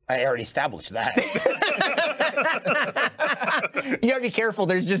 I already established that. You gotta be careful.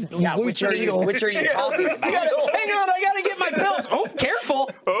 There's just Yeah, loose which are you needles. talking about? You gotta, hang on, I gotta get my pills. Oh, careful.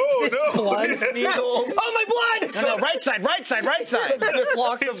 Oh, This no. blood. Needles. Oh, my blood. No, right side, right side, right side.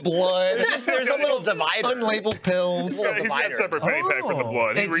 Ziplocs of blood. There's a little divider. Unlabeled pills. Yeah, he's got a separate fanny pack for the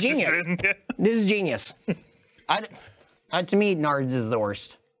blood. He It's reaches genius. in. This is genius. To me, nards is the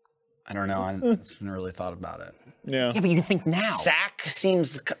worst. I don't know. I haven't really thought about it. Yeah. Yeah, but you think now. Sack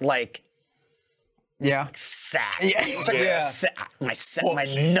seems like Yeah. sack. Yeah. It's like Yeah. my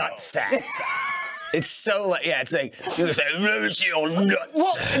nut sack. It's so like it's like you say your nut.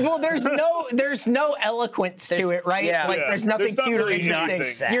 Well, there's no eloquence to it, right? yeah. Like Yeah. there's nothing There's not cute or really interesting.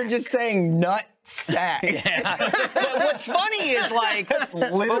 anything. You're just saying nut sack. But what's funny is like,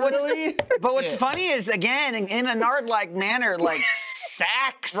 but what's funny is again in a nard-like manner, like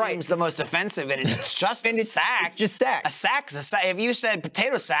sack seems the most offensive, and it's just sack. It's just sack. A sack's a sack. If you said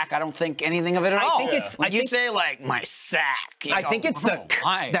potato sack, I don't think anything of it at all. think it's- When I you think- say like my sack. you I go, think it's oh,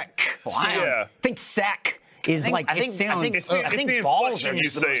 why? that k sound. Yeah. I think sack is I like think, it sounds. it's the I think balls are inflection you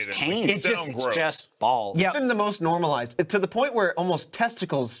just the say most it in. tame. It It's sounds just, it's gross. just balls. Yeah. It's been the most normalized to the point where almost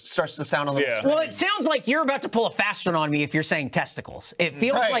testicles starts to sound a little Yeah. strange. Well, it sounds like you're about to pull a fast one on me if you're saying testicles. It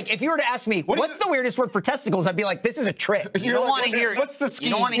feels Right. like if you were to ask me, do what's you- the weirdest word for testicles? I'd be like, this is a trick. You don't want to hear. what's the You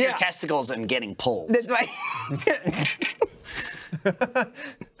scheme? don't want to hear Yeah. testicles and getting pulled. That's right.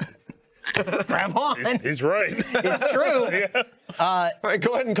 Grab on. He's right. It's true. All right,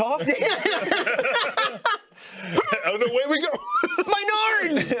 go ahead and cough. Oh, no, way we go. My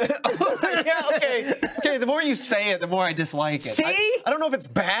nards. Yeah, okay. Okay, the more you say it, the more I dislike it. See? I don't know if it's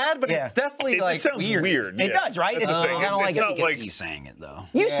bad, but Yeah. it's definitely It like just sounds weird. It yeah. does, right? That's It's the thing. I don't like It's it. not like He's saying it though.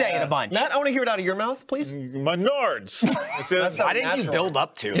 You say it a bunch. Matt, I want to hear it out of your mouth, please. my nards. It says- Not Why didn't you natural. build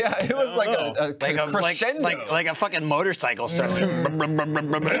up to? Yeah, it was like a Like a crescendo. like a fucking motorcycle starting.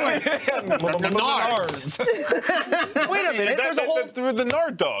 Menards. Wait a minute, there's a whole. the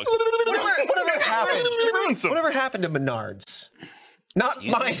nard dog. Whatever happened? You ruined some. Whatever happened to Menards? Not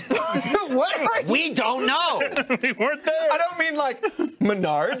mine. What are you? We don't know. We weren't there. I don't mean like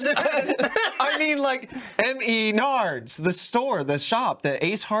Menards. I mean like M.E. Nards, the store, the shop, the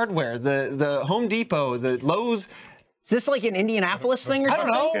Ace Hardware, the Home Depot, the Lowe's. Is this like an Indianapolis thing or I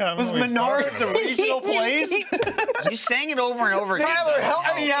something? don't know. Yeah, I don't Was know what he's Menards talking a regional place? You sang it over and over again. Tyler,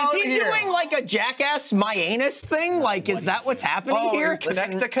 help me out Is he here. doing like a jackass my anus thing? Like, is that what's happening Oh, here? in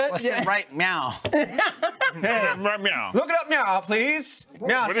Connecticut? Listen, right, meow. Meow. Look it up now, please.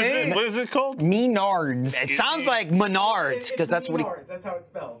 Meow, What is see? it? What is it called? Me nards. It sounds like Menards because that's what he. That's how it's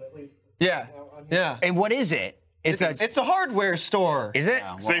spelled, at least. Yeah. Yeah. And what is it? It's a hardware store. Is it?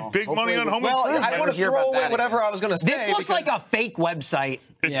 Save big money on home Well, improvement. I want to hear throw about away that whatever again. I was going to say. This looks like a because fake website.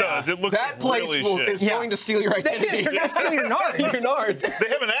 It does. It looks that place really will, shit. is Yeah. going to steal your identity. You're stealing your nards. Your Nards. They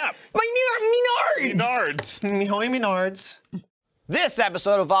have an app. Me nards. Nards. Hoy Menards. This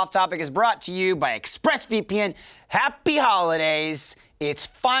episode of Off Topic is brought to you by ExpressVPN. Happy holidays. It's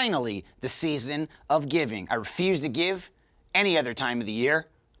finally the season of giving. I refuse to give any other time of the year.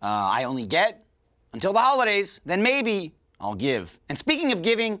 I only get until the holidays. Then maybe I'll give. And speaking of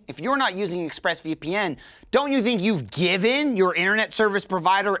giving, if you're not using ExpressVPN, don't you think you've given your internet service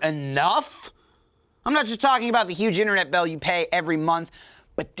provider enough? I'm not just talking about the huge internet bill you pay every month,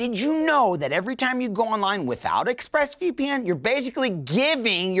 but did you know that every time you go online without ExpressVPN, you're basically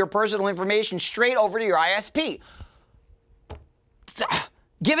giving your personal information straight over to your ISP?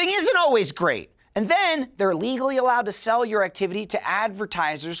 Giving isn't always great. And then they're legally allowed to sell your activity to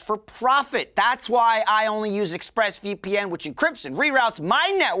advertisers for profit. That's why I only use ExpressVPN, which encrypts and reroutes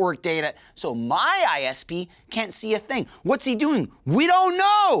my network data so my ISP can't see a thing. What's he doing? We don't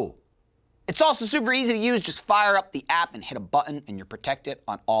know. It's also super easy to use. Just fire up the app and hit a button and you're protected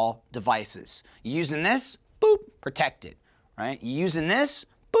on all devices. You using this? Boop, protected, right? You using this?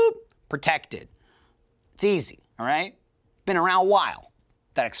 Boop, protected. It's easy, all right? Been around a while.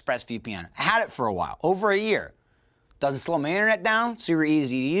 That ExpressVPN. I had it for a while, over a year. Doesn't slow my internet down, super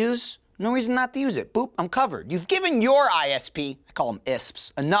easy to use. No reason not to use it. Boop, I'm covered. You've given your ISP, I call them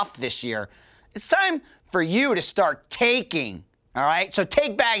ISPs, enough this year. It's time for you to start taking, all right? So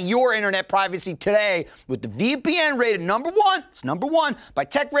take back your internet privacy today with the VPN rated #1, it's #1 by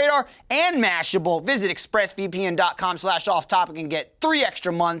TechRadar and Mashable. Visit expressvpn.com/offtopic and get 3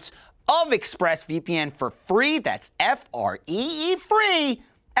 extra months of ExpressVPN for free. That's FREE free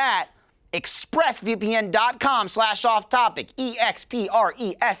at expressvpn.com/offtopic.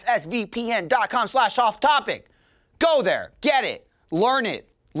 EXPRESSVPN.com/offtopic. Go there, get it, learn it,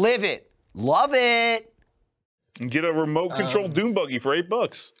 live it, love it. And get a remote control Doom buggy for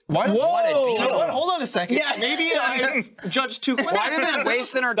 $8. Why? What a deal. You know what? Hold on a second. Yeah. Maybe I judged too quick. Why have we been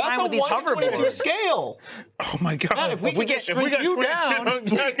wasting our time with these hoverboards? That's a 1/22 scale. Oh my God! God, if we get if we got you 22, down, I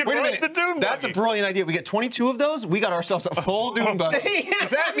can wait a ride minute. the Doom That's a buggy. brilliant idea. We get 22 of those. We got ourselves a full Doom buggy. Does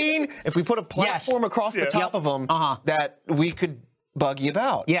that mean if we put a platform across the top of them, that we could buggy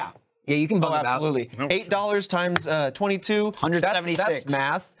about? Yeah, you can bug Oh, it out. absolutely. $8 times 22. 176. That's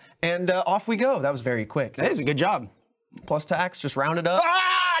math. And off we go. That was very quick. That is a good job. Plus tax, just round it up.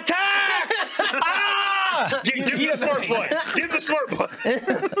 Ah, tax! Give him the smart plug. Give him the smart plug.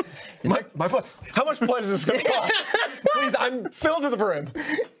 My blood. How much blood is this going to cost? Please, I'm filled to the brim.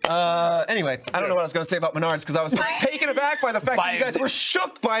 Anyway, I don't know what I was going to say about Menards because I was taken aback by the fact that you guys were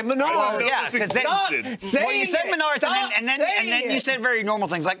shook by Menards. Yeah, because then well, you said Menards and then you said very normal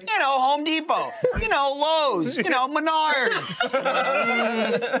things like, Home Depot, Lowe's, Menards.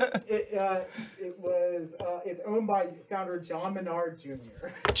 It's owned by founder John Menard Jr.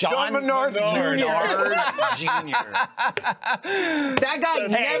 John Menard Jr. That guy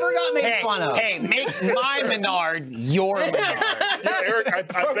never got made fun of. Hey, make my Menard your Menard. Eric, I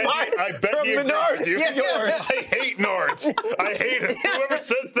bet from he agrees Menards with you. to yours. I hate Nards. I hate him. Whoever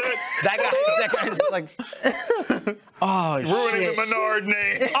says that, That guy's just like, ruining the Menard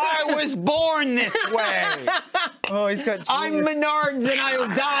name. I was born this way. Oh, he's got. I'm Menards and I'll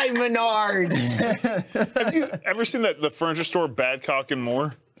die Menards. Have you ever seen the furniture store Badcock and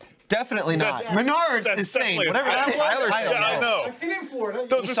More? Definitely not. That's- Menards that's is sane. definitely a Whatever that fact. was, Tyler I said don't Yeah, I know. know. I've seen it in Florida.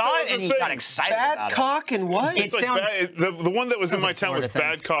 He saw it and he got excited about it. Badcock and what? It It's like sounds- the one that was in my town was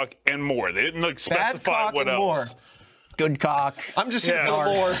Florida thing. Badcock and More. They didn't specify Badcock what and else. More. Good cock. I'm just here Yeah. for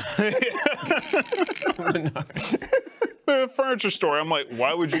the lore. A furniture store. I'm like,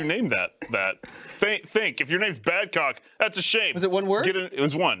 why would you name that? Think. If your name's Badcock, that's a shame. Was it one word? It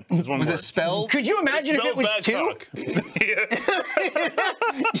was one. It was one Was word. it spelled? Could you imagine if it was two? Yeah.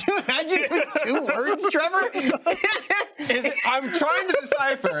 Could you imagine if it was 2 words, Trevor? Is it? I'm trying to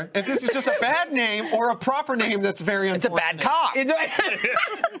decipher if this is just a bad name or a proper name that's very It's a unfortunate. bad cock.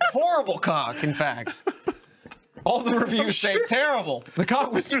 Horrible cock, in fact. All the reviews say terrible. The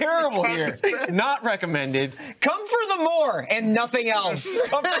cock was terrible here. Not recommended. Come for the more and nothing else.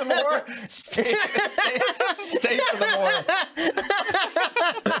 Come for the more. Stay for the more.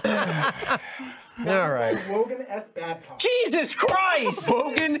 All right. Wogan S. Badcock. Jesus Christ!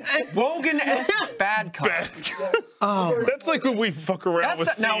 Wogan S. Badcock. That's like when we fuck around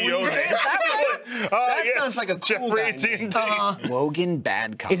with Now, when you CEO say it names. that way, that yes, sounds like a cool Jeffrey guy AT&T. name. Wogan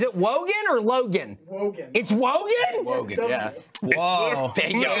Badcock. Is it Wogan or Logan? Wogan. It's Wogan? Wogan? Yeah. Whoa.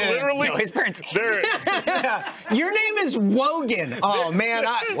 Literally, Yo, his parents. they're Your name is Wogan. Oh, man,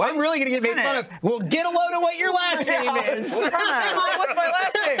 I'm really going to get made fun of. Well, get a load of what your last name is. What's my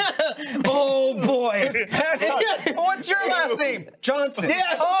last name? Oh, boy. What's your last name? Johnson. Yeah.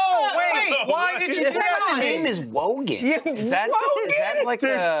 Oh, wait. Why did you do that to His name me? is Wogan. Yeah, Is that like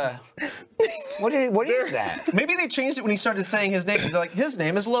a? What is that? Maybe they changed it when he started saying his name. They're like, his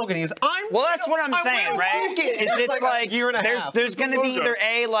name is Logan. He goes, Well, that's what I'm saying, right? It's like a year and a half. there's going to be either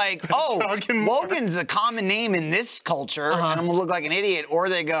Talking more. Logan's a common name in this culture, and I'm gonna look like an idiot, or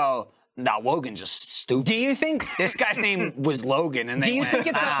they go, No, Wogan's just stupid. Do you think? This guy's name was Logan, and they Do you went, think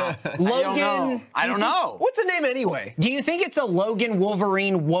it's "Ah, a Logan? I don't know. What's the name anyway? Do you think it's a Logan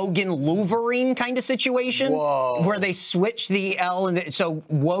Wolverine, Wogan Louverine kind of situation? Whoa. Where they switch the L and so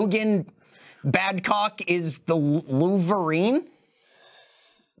Wogan Badcock is the Louverine?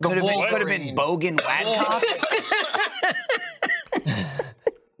 Could have been Bogan Wadcock.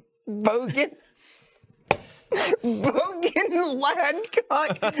 Bogan? Bogan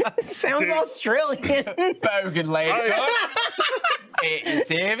Ladcock sounds Dude. Australian. Bogan lady.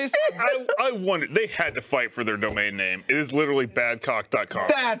 Service. I wondered. They had to fight for their domain name. It is literally badcock.com.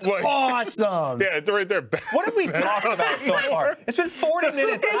 That's awesome. Yeah, it's right there. What have we talked about so far? It's been 40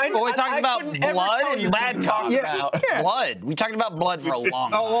 minutes. Well, we talked about couldn't ever blood tell and you bad what talk we about talked about. blood. We talked about blood for a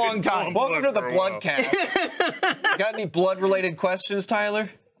long time. A long time. Welcome to the for a Blood while. Cast. Got any blood-related questions, Tyler?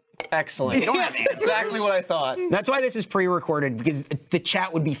 Excellent. You don't have answers. Exactly what I thought. That's why this is pre-recorded, because the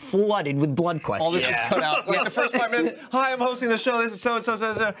chat would be flooded with blood questions. All this is cut out. Like the first 5 minutes. Hi, I'm hosting the show. This is so and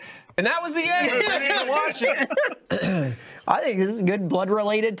so. And that was the end. Didn't even watch it. I think this is good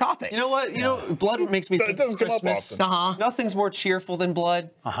blood-related topics. You know what? You know, blood makes me It think doesn't of come up Christmas. often. Uh-huh. Nothing's more cheerful than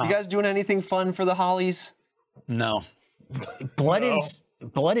blood. You guys doing anything fun for the Hollies? No. Blood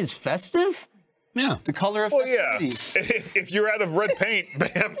is festive? Yeah. The color of Well, yeah. festivity. If you're out of red paint,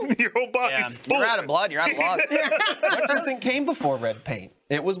 bam, your whole body's Yeah. full. You're out of blood. You're out of luck. What do you think came before red paint?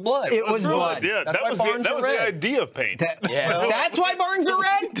 It was blood. It was blood. Yeah, That's that why was barns that are was red. the idea of paint. Yeah. That's why barns are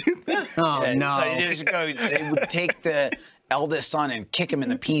red? Oh, And no. So you just go. They would take the eldest son and kick him in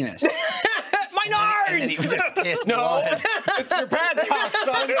the penis, My and then he nards! would just piss blood. It's your bad cock,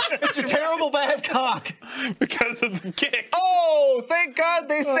 son. It's your terrible bad cock. Because of the kick. Oh, thank God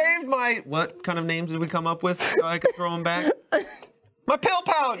they saved my... What kind of names did we come up with so I could throw them back? My pill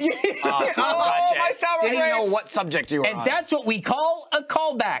pouch. Gotcha. my sour Didn't even know grapes. what subject you were And on. that's what we call a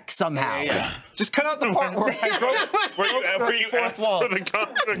callback somehow. Yeah. Just cut out the part where I Were you broke ever the fourth asked wall. for the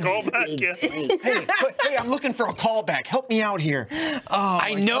callback? Yeah. Hey, I'm looking for a callback. Help me out here.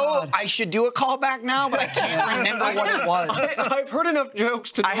 I know I should do a callback now, but I can't remember what it was. I've heard enough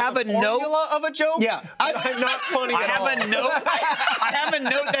jokes to know I have the a note- formula of a joke. Yeah. but I'm not funny I at all. have a note. I have a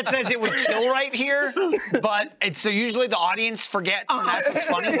note that says it would kill right here, but it's so usually the audience forgets, and that's what's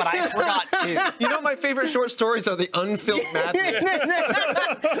funny. But I forgot too. You know, my favorite short stories are the unfilled madness.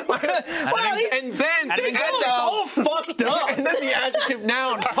 And then That'd the be good, adjective- though. Fucked up. and then the adjective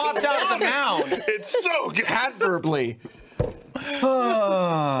noun popped out of the noun It's so good. adverbly.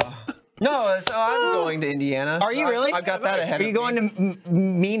 No, so I'm going to Indiana. Are you really? I've got that ahead Are you going to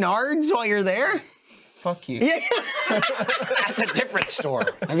Menards while you're there? Fuck you. That's a different store.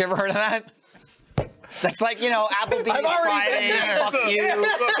 Have you ever heard of that? That's like, Applebee's I've already been Fridays.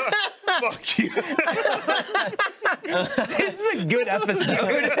 there. Fuck you. This is a good episode.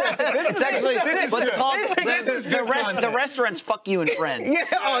 It's actually what's called This is good content. the restaurant's Fuck You and Friends. Yeah.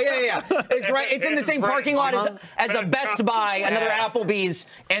 Oh, yeah. It's right. It's in the same parking lot as a Best Buy, another Applebee's,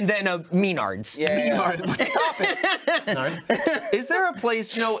 and then a Menards. Yeah. Stop it. Is there a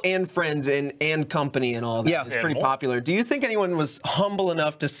place, and Friends and Company and all that? Yeah. It's And pretty more. popular. Do you think anyone was humble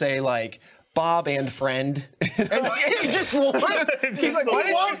enough to say, like, Bob and Friend? Just one. He's like, why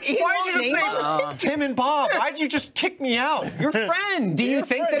did you won't just name say Tim and Bob? Why did you just kick me out? You're friend. Do you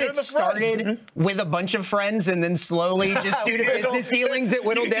think that You're it the friend. started with a bunch of friends and then slowly, just due to business dealings, it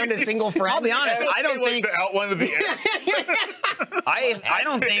whittled down to single friend? I'll be honest, I don't think the outline of the ends.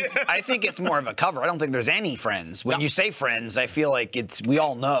 I think it's more of a cover. I don't think there's any friends. When you say friends, I feel like we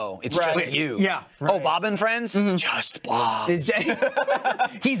all know. It's Right. just you. Yeah, Oh, Bob and Friends? Just Bob. Is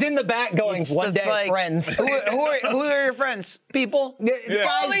He's in the back going, It's one just day, like, friends. Who are your friends? People? It's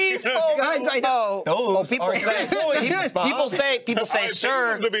guys, Yeah. guys I know. Those people are say, employees, Bob. people say, I picked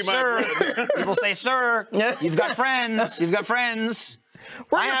sir, them to be my sir. friend. People say, sir. You've got friends. You've got friends.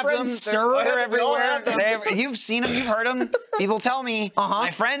 We're I your have friends, them. sir. They're We all everywhere. have them. You've seen them. You've heard them. People tell me my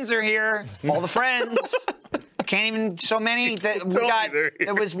friends are here. All the friends. Can't even so many. That we Tell me got. they're here.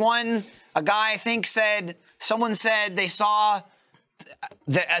 There was one. A guy I think said. Someone said they saw.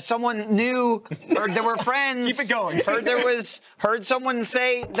 That someone knew, or there were friends. Keep it going. Heard someone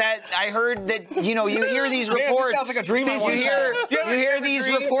say that. I heard that you hear these Man, this reports. sounds like a dream I You once hear had. you hear these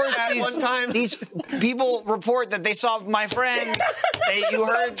dream reports. at one time? These people report that they saw my friend. You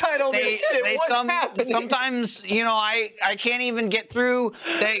heard Subtitle they, this shit. they What's some happening? sometimes I can't even get through.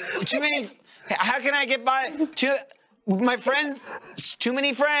 Too many. How can I get by? my friends, too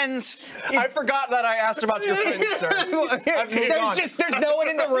many friends. I forgot that I asked about your friends, sir. There's no one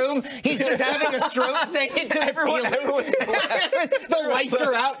in the room. He's just having a stroke saying it to the ceiling. The lights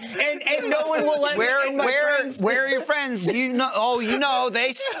are out, and no one will let me in my friends. Where are your friends? You know,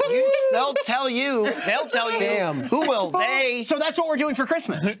 they'll tell you. They'll tell you. Damn. Who will they? So that's what we're doing for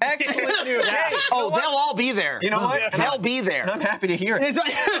Christmas. Excellent news. Hey, Oh, they'll all be there. you know what? They'll be there. And I'm happy to hear it.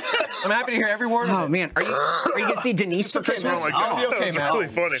 I'm happy to hear every word of Oh it. man, are you gonna see Denise for okay, Christmas? Oh my God, It'll be okay, that Matt. was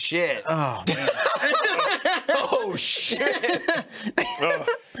really funny. Shit. Oh shit! Oh,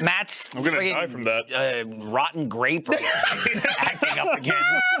 Matt's I'm gonna friggin', die from that. Rotten grape he's acting up again.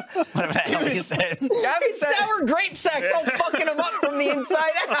 Whatever the hell he said. Gavin said, Sour grape sex, all fucking him up from the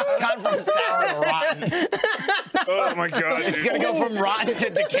inside out. It's gone from sour to rotten. Oh my God, It's dude. gonna go from rotten to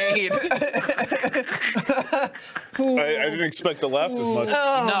decayed. I didn't expect to laugh this much.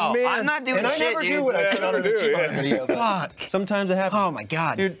 No, I'm not doing and I shit, never dude. do what I Yeah, put on a never do, G-Bot yeah. video. But Fuck. sometimes it happens. Oh my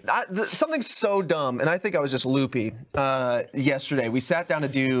God. Dude, something so dumb, and I think I was just loopy. Yesterday, we sat down to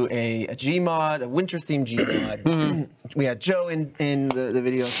do a Gmod, a winter-themed Gmod. We had Joe in the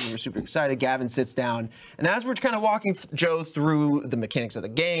video, so we were super excited. Gavin sits down, and as we're kind of walking Joe through the mechanics of the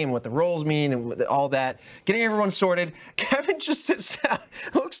game, what the roles mean, and all that, getting everyone sorted, Gavin just sits down,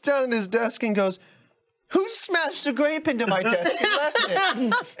 looks down at his desk, and goes, "Who smashed a grape into my desk and left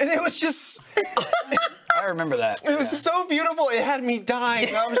it?" And it was just... I remember that. It was so beautiful. It had me dying.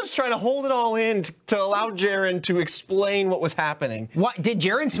 I was just trying to hold it all in to allow Jaren to explain what was happening. What did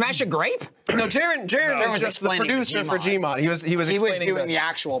Jaren smash a grape? No, Jaren was was just the explaining the producer for Gmod. Gmod. He was He was explaining doing the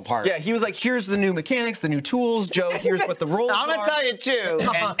actual part. Yeah, he was like, "Here's the new mechanics, the new tools. Joe, here's what the roles I'm are." gonna tell you too,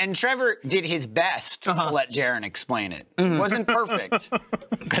 and Trevor did his best to let Jaren explain it. It wasn't perfect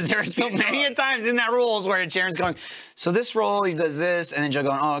because there were so many a times in that rules where Jaren's going, "So this role he does this," and then Joe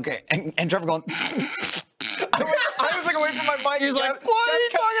going, "Oh, okay," and Trevor going. I was like away from my mic. He was like, "What are you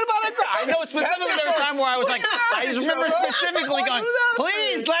talking about?" I know specifically there was a time where I was like, I just remember specifically going,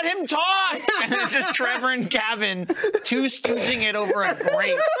 "Please let him talk." And it's just Trevor and Gavin two stooging it over a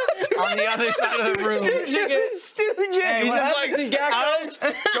grape on the other side of the room. Hey, He's just like,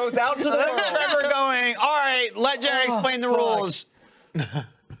 goes out to the world. Trevor going, "All right, let Jerry explain the rules."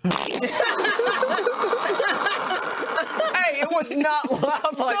 Hey, it was not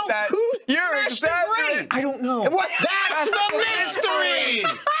loud like that. who You're smashed the exaggerating. grape? I don't know. That's the mystery.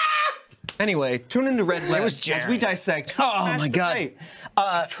 Anyway, tune into Red Web was as we Jaren. dissect. Oh Smash my the God. Grape.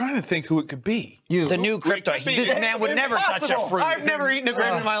 I'm trying to think who it could be. The new crypto. This man would never touch a Impossible. fruit. I've never eaten a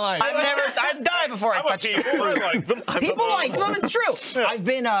grape in my life. I'd die before I I'm a touched a people. I fruit. like them. People like them. It's true. I've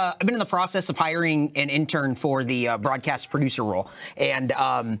been in the process of hiring an intern for the broadcast producer role, and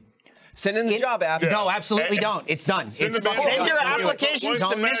Send in the job app. no, absolutely don't. It's done. It's them in. fucking Send done. your Don't do it. applications to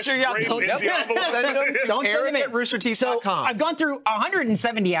Don't Mr. smash grape Yahoo. in the envelope. Send them to Don't send them in. Eric@roosterteeth.com. So I've gone through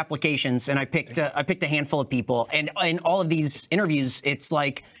 170 applications, and I picked a handful of people. And in all of these interviews, it's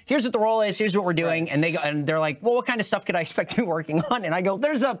like, here's what the role is, here's what we're doing, and they're like, well, what kind of stuff could I expect to be working on? And I go,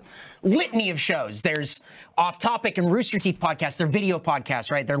 there's a litany of shows. There's Off Topic and Rooster Teeth podcasts. They're video podcasts,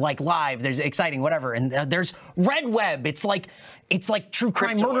 right? They're like live. There's exciting, whatever. And there's Red Web. It's like true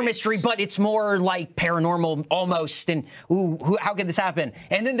crime murder Cryptoids. mystery, but it's more like paranormal almost. And how could this happen?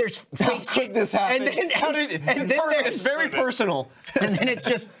 And then there's Face Could this happen? And then It's very personal.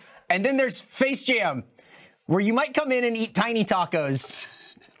 and then there's Face Jam, where you might come in and eat tiny tacos.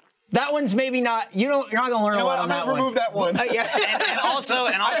 That one's maybe not. You're not gonna learn a lot on I'm that gonna remove that one. Yeah. And also,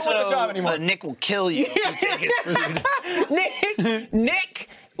 want the job anymore. Nick will kill you if you take his food. Nick.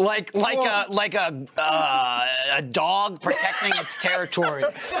 Like a dog protecting its territory.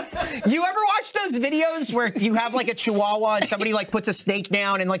 You ever watch those videos where you have like a chihuahua and somebody like puts a steak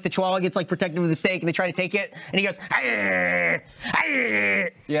down and like the chihuahua gets like protected with the steak and they try to take it and he goes, "Arr,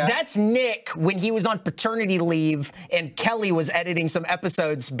 arr." Yeah. That's Nick when he was on paternity leave and Kelly was editing some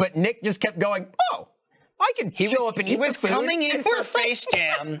episodes, but Nick just kept going, "Oh, I can show up and He eat was the food." coming in And for we're like- Face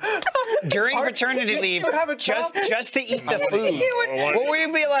Jam during paternity did leave you have a job? just to eat the food. Well,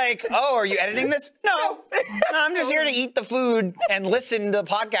 we'd be like, "Oh, are you editing this?" No, I'm just here to eat the food and listen to the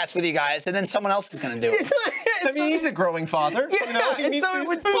podcast with you guys, and then someone else is going to do it. I mean, he's a growing father. Yeah, you know, he and needs so to- it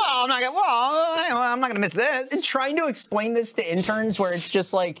was- I'm not going to miss this. trying to explain this to interns where it's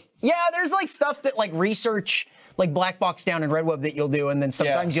just like, yeah, there's like stuff that like research, like black box down in Red Web that you'll do, and then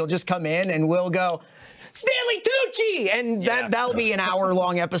sometimes you'll just come in and we'll go, "Stanley Tucci," and that'll be an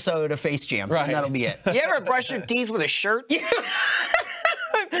hour-long episode of Face Jam. Right. And that'll be it. You ever brush your teeth with a shirt?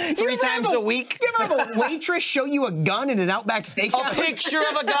 three times a week. You ever have a waitress show you a gun in an Outback Steakhouse? A picture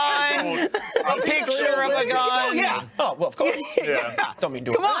of a gun. A picture of a gun. Yeah. Oh, well, of course. Yeah. Don't mean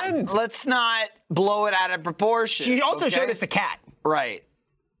to Come on. offend. Let's not blow it out of proportion. She also okay? showed us a cat. Right.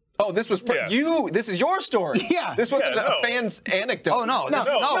 Oh, this was Yeah. This is your story. Yeah. This wasn't Yeah, no. a fan's anecdote. Oh no, No,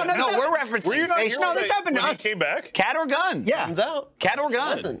 no, no, no, no. we're referencing. Were you not Facebook. here No, when this they- happened to when us. He came back. Cat or gun? Yeah. Turns out. Cat or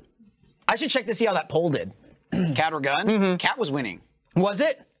gun? Listen. I should check to see how that poll did. Cat or gun? Cat was winning. Was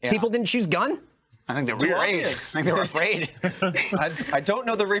it? Yeah. People didn't choose gun? I think they were afraid. I think they were afraid. I don't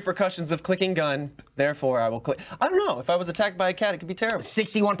know the repercussions of clicking gun, therefore I will click. I don't know. If I was attacked by a cat, it could be terrible.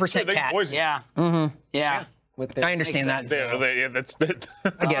 61% They cat. poisoned. Yeah. Mm-hmm. Yeah. With their- I understand that. That's that.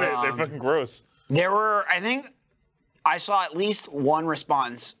 get it. They're fucking gross. There were, I think, I saw at least one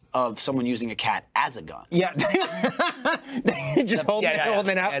response of someone using a cat as a gun. Yeah. Just holding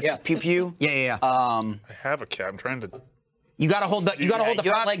it out. As Yeah. pew pew. Yeah. I have a cat. I'm trying to. You gotta hold the you front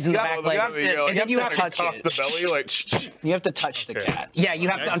have- legs and you the have- back you legs. have to- and then you have to touch cock it. the belly like. You have to touch the Okay. cat. Yeah, you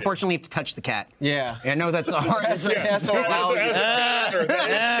have to unfortunately have to touch the cat. Yeah. I know that's hard. That's so loud.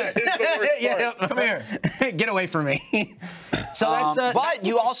 Yeah, Come here. Get away from me. So that's But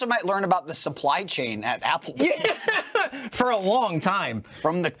you also might learn about the supply chain at Applebee's for a long time.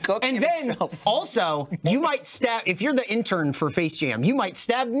 from the cook And then himself. also, you might stab, if you're the intern for Face Jam, you might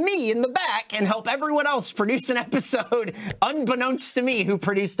stab me in the back and help everyone else produce an episode unbeknownst to me who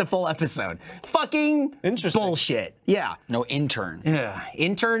produced a full episode. Fucking Interesting. bullshit. Yeah. No intern. Yeah.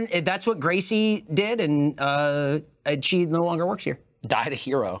 Intern, that's what Gracie did, and she no longer works here. Died a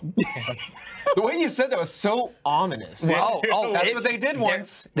hero. The way you said that was so ominous. Oh, That's what they did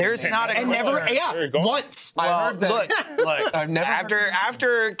once. There's not a And never, There yeah, you go. once. Well, heard that. look. I've never heard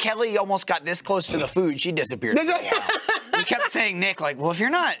After Kelly almost got this close to the food, she disappeared. He kept saying, Nick, like, well, if you're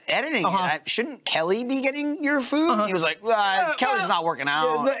not editing it, shouldn't Kelly be getting your food? He was like, well, Kelly's not working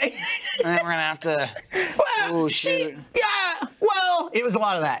out. And then we're gonna have to. Oh shoot. Yeah, well, it was a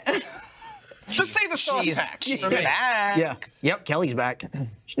lot of that. Just say the sauce She's pack. back. Yeah. Yep, Kelly's back.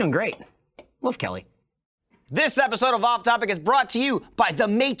 She's doing great. Love Kelly. This episode of Off Topic is brought to you by The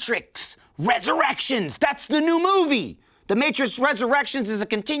Matrix Resurrections. That's the new movie. The Matrix Resurrections is a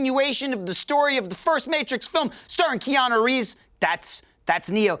continuation of the story of the first Matrix film starring Keanu Reeves. That's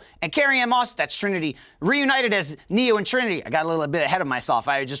Neo. And Carrie-Anne Moss, that's Trinity. Reunited as Neo and Trinity. I got a little bit ahead of myself.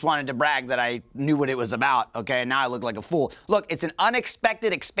 I just wanted to brag that I knew what it was about, okay? And now I look like a fool. Look, it's an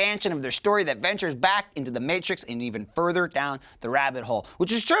unexpected expansion of their story that ventures back into the Matrix and even further down the rabbit hole,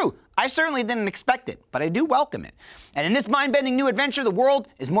 which is true. I certainly didn't expect it, but I do welcome it. And in this mind-bending new adventure, the world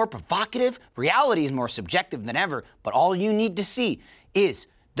is more provocative, reality is more subjective than ever, but all you need to see is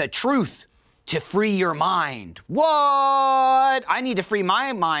the truth to free your mind. What? I need to free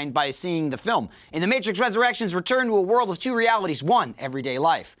my mind by seeing the film. In The Matrix Resurrections, return to a world of two realities. One, everyday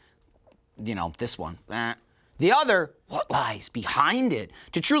life. You know, this one. The other, what lies behind it?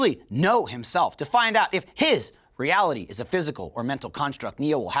 To truly know himself, to find out if his reality is a physical or mental construct,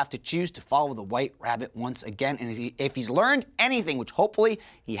 Neo will have to choose to follow the white rabbit once again. And if he's learned anything, which hopefully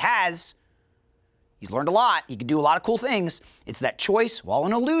he has, he's learned a lot. He can do a lot of cool things. It's that choice, while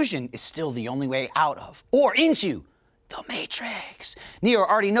an illusion, is still the only way out of or into the Matrix. Neo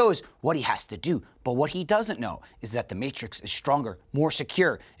already knows what he has to do, but what he doesn't know is that the Matrix is stronger, more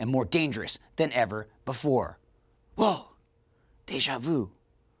secure, and more dangerous than ever before. Whoa, deja vu.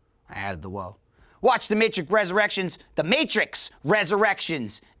 I added the whoa. Watch The Matrix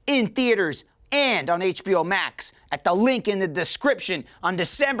Resurrections in theaters and on HBO Max at the link in the description on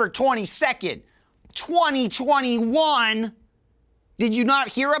December 22nd. 2021. Did you not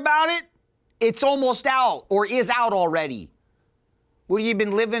hear about it? It's almost out or is out already. What, have you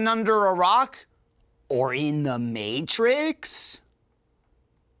been living under a rock or in the Matrix?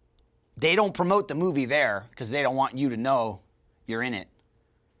 They don't promote the movie there because they don't want you to know you're in it.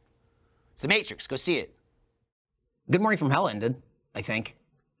 It's The Matrix. Go see it. Good Morning from Hell ended, I think,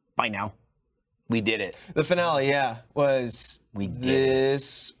 by now. We did it. The finale, yeah, was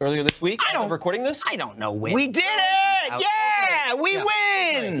earlier this week. As of recording this. I don't know when. We did it! Yeah! We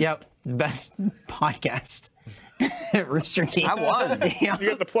win! Yep, the best podcast. Rooster Teeth. I won. Yeah. You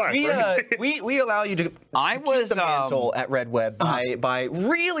got the plaque, right? We allow you to I keep was, the mantle at Red Web by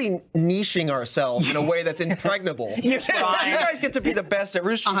really niching ourselves in a way that's impregnable. You guys get to be the best at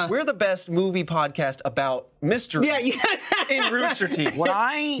Rooster Teeth. We're the best movie podcast about mystery in Rooster Teeth. What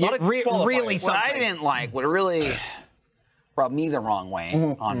I really what I something. didn't like, what really rubbed me the wrong way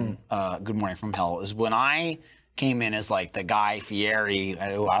on Good Morning from Hell is when I came in as like the Guy Fieri. I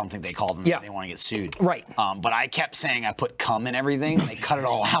don't think they called him. Yeah. They want to get sued. Right. But I kept saying I put cum in everything. They cut it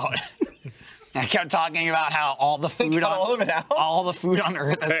all out. I kept talking about how all the food cut all of it out? all the food on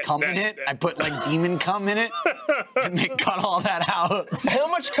Earth has Hey, cum in it. I put like demon cum in it, and they cut all that out. How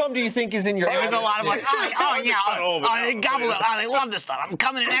much cum do you think is in your? There was a lot of like, oh yeah, cut all of it they out. gobble it. Oh, they love this stuff. I'm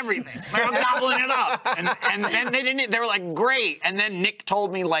coming in everything. They're gobbling it up. And then they didn't. They were like, great. And then Nick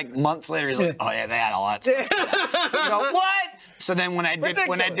told me like months later, he's like, oh yeah, they had all that stuff. I go, what? So then when I did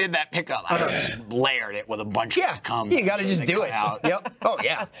that pickup, I just layered it with a bunch of cum. You got to so just they do cut it. out. Yep. Oh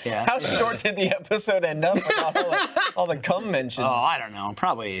yeah. Yeah. How short did the episode end up with all the cum mentions? Oh, I don't know.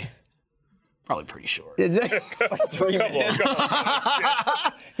 Probably pretty short. It's like 3 minutes.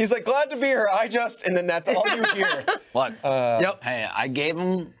 He's like, glad to be here. And then that's all you hear. What? Yep. Hey, I gave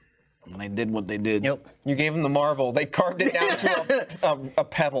them, and they did what they did. Yep. You gave him the marble. They carved it down to a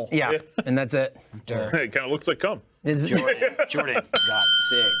pebble. Yeah. And that's it. It kind of looks like cum. Jordan got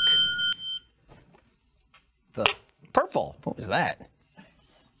sick. Purple. What was that? I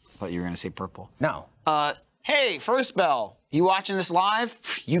thought you were gonna say purple. No. Hey, First Bell, you watching this live?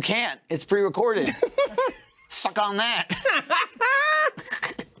 You can't. It's pre-recorded. Suck on that.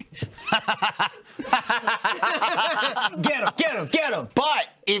 Get him. But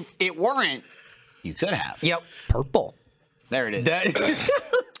if it weren't, you could have. Yep. Purple. There it is.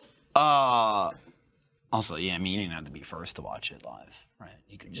 Also, yeah, I mean, you didn't have to be first to watch it live, right?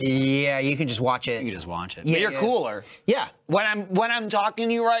 You could just, Yeah, you can just watch it. watch it. Yeah, But you're yeah. cooler. Yeah. When I'm talking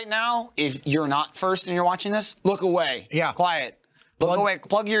to you right now, if you're not first and you're watching this, look away. Yeah. Quiet. Look away.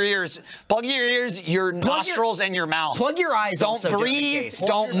 Plug your ears. Plug your ears, your nostrils, and your mouth. Plug your eyes. Don't also, just in breathe. case.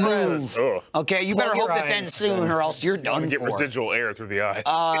 Don't move. Ugh. Okay, you better your hope this eyes. ends soon, or else you're done Get for. residual air through the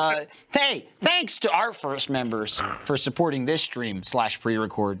eyes. Hey, thanks to our first members for supporting this stream /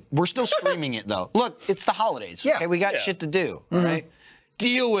 pre-record. We're still streaming it though. Look, it's the holidays. Yeah. Okay, we got shit to do. All right,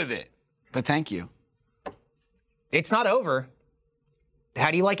 deal with it. But thank you. It's not over.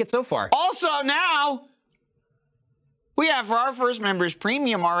 How do you like it so far? Also now, we have for our first members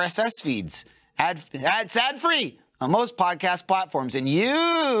premium RSS feeds, ad-free on most podcast platforms, and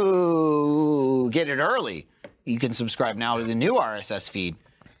you get it early. You can subscribe now to the new RSS feed,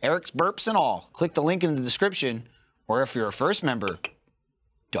 Eric's burps and all. Click the link in the description, or if you're a first member,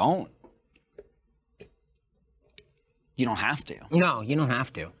 don't. You don't have to. No, you don't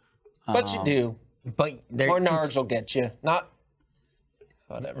have to. But you do. But there. Or Nards will get you. Not.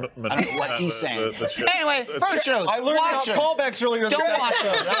 Whatever. I don't know what he's saying. Anyway, first shows. I learned watch about them. callbacks earlier. Don't watch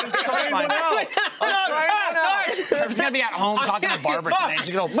them. I was trying one out. Trevor's gonna be at home talking to Barbara today.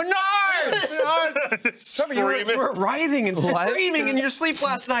 She's gonna go, Menards! You were writhing and screaming in your sleep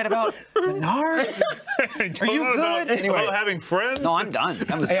last night about Menards. Are you good? Anyway. Having friends? No, I'm done.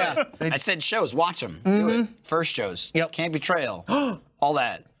 That was Yeah. I said shows. Watch them. Do it. First shows. Yep. Can't Betrayal. All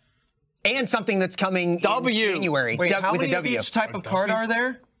that. And something that's coming W. in January. Wait, how with a many of W. each type of card are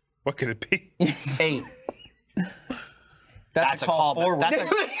there? What could it be? 8. That's a call callback. forward.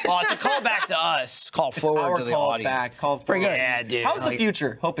 It's a callback to us. Call forward Our to the call audience. back. Call Pretty forward. good. Yeah, dude. How's the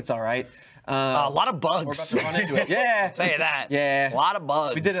future? Hope it's all right. A lot of We're about bugs. to run into it. Yeah. Say that. Yeah. A lot of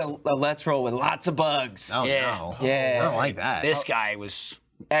bugs. We did a Let's Roll with lots of bugs. Oh, Yeah. no. Yeah. I don't like that. This guy was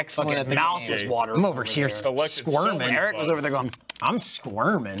Excellent at the mouth game. was watering. I'm over here Collected so squirming. many Eric was over there going. I'm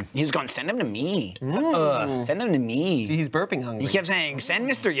squirming. He was going, send him to me. Send him to me. See, he's burping hungry. He kept saying, send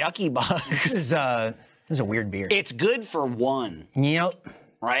Mr. Yucky Bugs. This is a weird beer. It's good for one, Yep.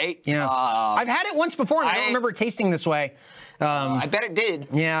 right? Yeah. I've had it once before, and I don't I- remember it tasting this way. I bet it did.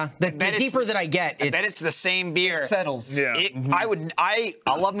 Yeah. The Bet it's deeper the- that I get, I bet it's the same beer. settles. Yeah. I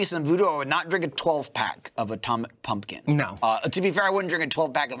love me some Voodoo. I would not drink a 12-pack of Atomic Pumpkin. No. To be fair, I wouldn't drink a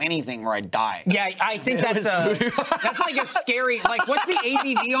 12-pack of anything or I'd die. Yeah, I think that's like a scary. Like, what's the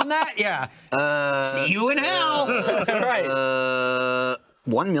ABV on that? Yeah. See you in hell. Right.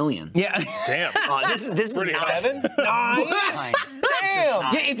 1 million. Yeah. Damn. This is Pretty high. 7? Nine.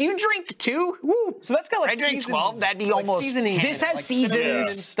 Damn. Yeah, if you drink 2, woo. So that's got like I drink seasons, 12, that'd be like almost seasoning. 10. This has Like cinnamon seasons.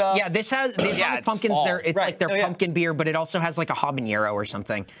 and stuff. Yeah, this has the Atomic it's Pumpkins. fall. It's Right. like their Oh, yeah. pumpkin beer, but it also has like a habanero or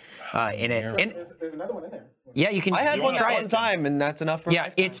something in it. And There's another one in there. yeah, you can. I had you one can try one it. time, and that's enough for Yeah,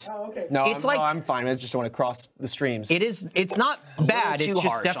 my it's Oh, okay. No, it's I'm, like- no, I'm fine. I just don't want to cross the streams. it is. It's not bad. Too It's just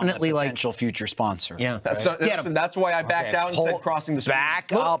harsh definitely on the like potential future sponsor. yeah. That's, Get 'em. listen, that's why I backed out and said crossing the streams.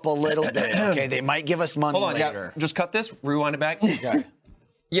 Back up a little bit. Okay, they might give us money Hold on, later. yeah. Just cut this, rewind it back.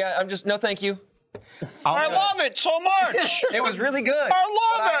 Yeah, I'm just, no thank you. I love it so much. It was really good. I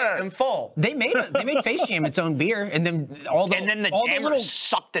love but it. I'm full. They made Face Jam its own beer, and then all the Jammer little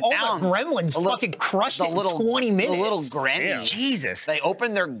sucked it all down. The gremlins fucking crushed it in 20 minutes. The little Grammys. Jesus. They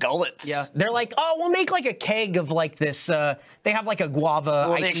opened their gullets. Yeah, they're like, oh, we'll make like a keg of like this. They have like a guava.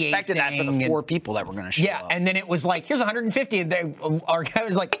 Well, IPA they expected that for thing the and- 4 people that were going to show Yeah, up. and then it was like, here's 150, and our guy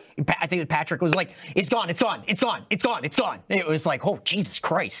was like, I think Patrick was like, it's gone. It was like, oh, Jesus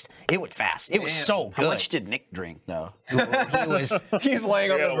Christ. It went fast. It was so good. How much did Nick drink, though? He was. He's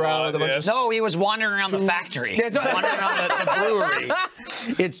laying on the ground with a bunch of. No, he was wandering around the factory. Wandering around the brewery.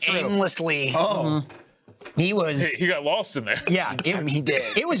 It's true. Aimlessly. Oh. He was. He got lost in there. Yeah, he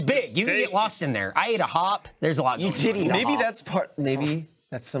did. It was big. You can get lost in there. I ate a hop. There's a lot. You did eat a Maybe hop. that's part. Maybe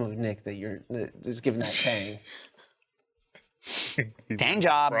that's some of Nick that that is giving that tang. Tang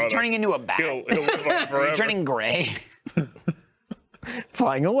job. You're turning into a bat. He'll live on forever. You're turning gray.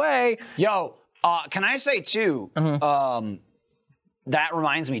 Flying away. Yo, can I say too? That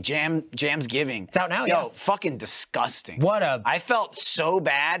reminds me, Jam's Giving. It's out now, Yo, yeah. fucking disgusting. I felt so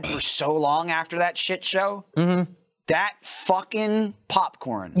bad for so long after that shit show. That fucking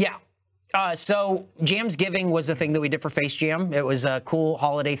popcorn. Yeah. So Jam's Giving was a thing that we did for Face Jam. It was a cool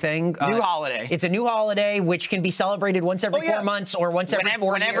holiday thing. New holiday. It's a new holiday which can be celebrated once every 4 months or once every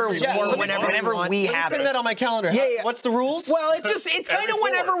 4 years or whenever we want. have Pin it. that on my calendar. Yeah. What's the rules? Well, it's kind of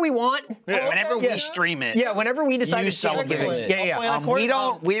whenever we want. Whenever we stream it. Yeah, whenever we decide You to Jam's Giving. celebrate it.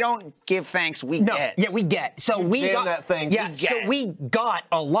 Yeah. We don't give thanks. We get. Yeah, we get. So we jam got that thing. Yeah, We so get. we got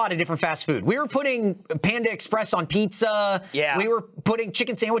a lot of different fast food. We were putting Panda Express on pizza. Yeah. We were putting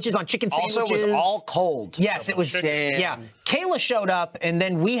chicken sandwiches on chicken Also, it sandwiches. was all cold. Yes, it was. Yeah, Kayla showed up, and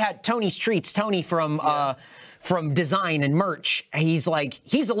then we had Tony's Treats. Tony from design and merch. He's a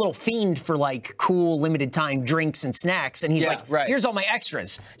little fiend for like cool limited time drinks and snacks, and he's like, here's all my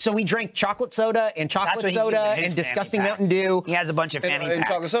extras. So we drank chocolate soda and That's chocolate what he soda gives in his and disgusting fanny pack. Mountain Dew. He has a bunch of fanny and packs.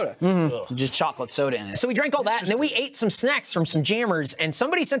 chocolate soda. Just chocolate soda in it. So we drank all that, and then we ate some snacks from some jammers, and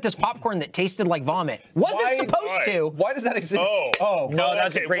somebody sent us popcorn that tasted like vomit. Wasn't supposed Why? to. Why does that exist? No,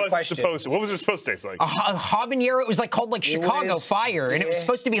 that's a great what's it question. supposed to- What was it supposed to taste like? A habanero. It was like called like Chicago was Fire, and it was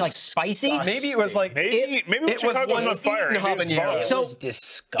supposed to be like spicy. Maybe it was like Maybe when it was Chicago's one on fire. eaten maybe it's habanero. vomit. So It was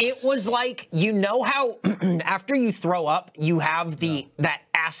disgusting. it was like, you know how after you throw up, you have that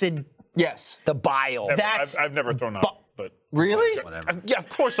acid. yes. the bile. That's I've never thrown up, but Really? Whatever. yeah, of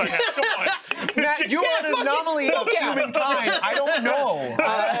course I have. Come on. Matt, you are an anomaly of humankind. I don't know.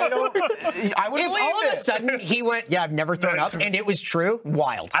 I would if believe all of a it. sudden he went, yeah, I've never thrown up, and it was true,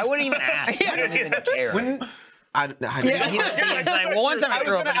 wild. I wouldn't even ask. I don't even care. I don't He's like, well, one time I I was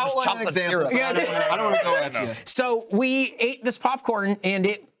threw up going and to it was outline an chocolate example. syrup. I don't want to go at you. So we ate this popcorn,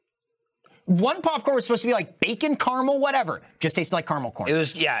 and one popcorn was supposed to be like bacon, caramel, whatever. Just tasted like caramel corn. It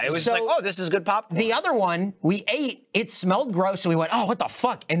was So- like, oh, this is good popcorn. The other one, we ate, it smelled gross, and we went, oh, what the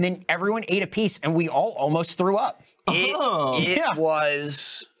fuck? And then everyone ate a piece, and we all almost threw up. It Yeah.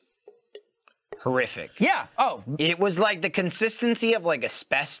 was horrific. Yeah. Oh, It was like the consistency of like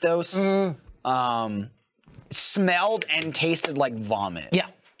asbestos. Smelled and tasted like vomit. yeah.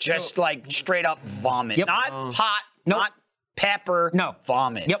 Just like straight up vomit. Yep. Not hot, not pepper. No.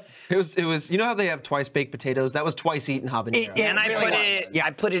 Vomit. Yep. It was. You know how they have twice baked potatoes? That was twice eaten habanero. It And I really put was. it. I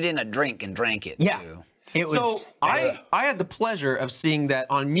put it in a drink and drank it. Yeah. Too. It So was. I had the pleasure of seeing that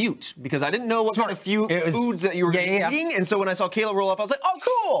on mute because I didn't know what kind of It was- foods that you were yeah. eating, and so when I saw Kayla roll up, I was like, "Oh,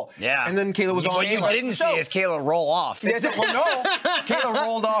 cool!" Yeah. And then Kayla was on. What you like, didn't "So." see is Kayla roll off. Yeah, I said, well, no. Kayla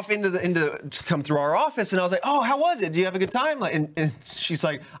rolled off to come through our office, and I was like, "Oh, how was it? Do you have a good time?" Like, and she's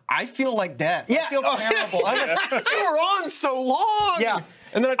like, "I feel like death. Yeah. I feel terrible." I was like, "You were on so long." Yeah.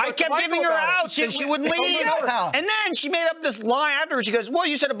 And then I talked to kept Michael giving her about it. outs and she wouldn't Oh, leave. no. And then she made up this lie afterwards. She goes, well,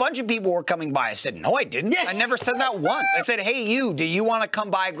 you said a bunch of people were coming by. I said, no, I didn't. I never said that once. I said, hey, you, do you want to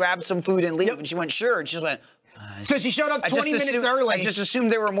come by, grab some food and leave? And she went, sure. And she just went, So she showed up I 20 just minutes assumed, early. I just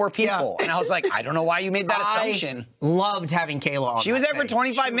assumed there were more people. And I was like, I don't know why you made that assumption. I loved having Kayla on. She was that there for thing.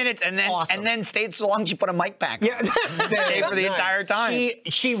 25 minutes and then stayed so long she put a mic back on. Yeah. Stayed for the entire time.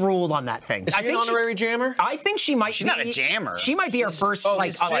 She ruled on that thing. Is she an honorary jammer? I think she might. She's not a jammer. She might be our first like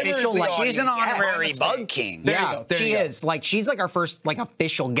this jammer is official. the Like, She's an audience. honorary Yes. bug king. There you Yeah, go, there she you go. is. Like, she's like our first like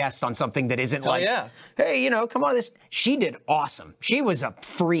official guest on something that isn't like, yeah. hey, come on, this. She did awesome. She was a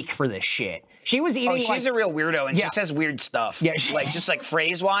freak for this shit. She was eating. Oh, she's a real weirdo, and Yeah. she says weird stuff. Yeah, like just like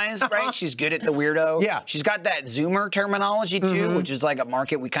phrase-wise, right? She's good at the weirdo. Yeah. she's got that Zoomer terminology too, which is like a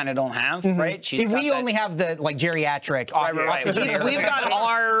market we kind of don't have, right? She's got we that- only have the like geriatric. Right. We've got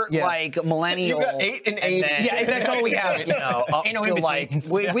our like millennial. You got 8 and 80. then, Yeah, that's all we have. You know, up Ain't no to like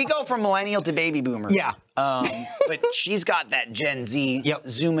in-betweens. we go from millennial to baby boomer. Yeah. But she's got that Gen Z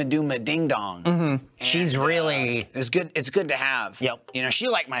Zuma Dooma Ding Dong. She's really. It's good. It's good to have. Yep. You know, she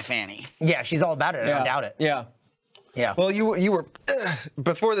liked my fanny. Yeah, she's all about it. I don't doubt it. Yeah. Yeah. Well, you were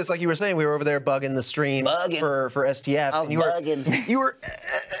before this, like you were saying, we were over there bugging the stream Bugging. for STF. I was and you were bugging. you were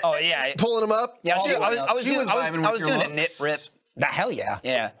Oh yeah. pulling them up. Yeah, All the way up. I was She doing vibing I with was your doing a looks. nip rip. Hell yeah.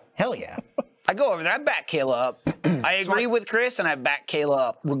 Yeah. Hell yeah. I go over there. I back Kayla up. I agree with Chris, and I back Kayla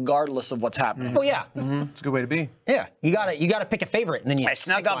up regardless of what's happening. Oh yeah, It's a good way to be. yeah. You gotta pick a favorite, and then you. I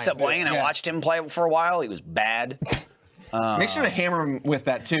snuck up to Blaine, and I watched him play for a while. He was bad. Make sure to hammer him with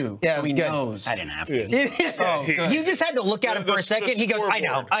that too. Yeah, so he that's good. knows. I didn't have to. Oh, good. You just had to look at him for a second. He goes, I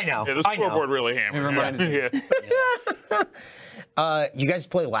know. Yeah, the I scoreboard know. really hammered. It reminded Yeah. You guys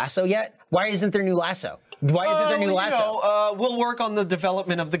play Lasso yet? Why isn't there new Lasso? Why isn't there new Lasso? We'll work on the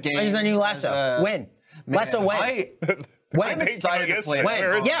development of the game. Why isn't there new Lasso? When? Lasso when? When? I'm excited to play it. When?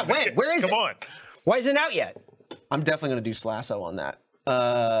 Where is Yeah, it? when? Where is Come it? on. Why isn't it out yet? I'm definitely going to do Slasso on that.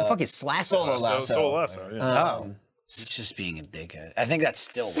 The fuck is Slasso? Solo Lasso. So Lasso, yeah. Oh. He's just being a dickhead. I think that's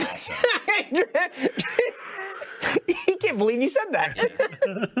still Lasso. He can't believe you said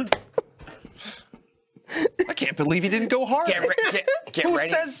that. I can't believe he didn't go hard. Get Who ready.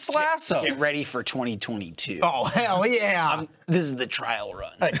 says Slasso? Get ready for 2022. Oh, hell yeah. This is the trial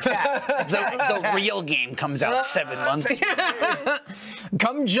run. The real game comes out 7 months ago.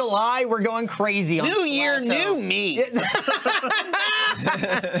 Come July, we're going crazy on New year, Slasso. new me.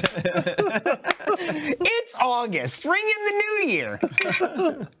 It's August. Ring in the new year.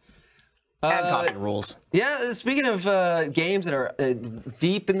 Add coffee rules. Yeah, speaking of games that are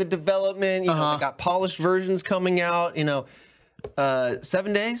deep in the development, you know, they got polished versions coming out.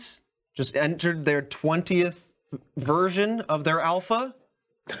 7 Days just entered their 20th version of their alpha.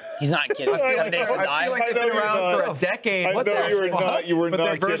 He's not kidding. 7 Days to I Die. feel like they've been around for a decade. I What know the you were fuck? not- you were but their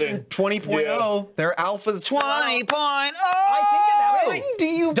not version kidding. 20.0, their alpha's 20.0. I think at that When point, do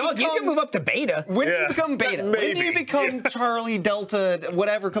you Doug, you become- can move up to beta. When do Yeah. you become beta? When do you Maybe. become Charlie, Delta,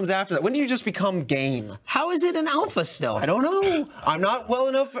 whatever comes after that? When do you just become game? How is it an alpha still? I don't know. I'm not well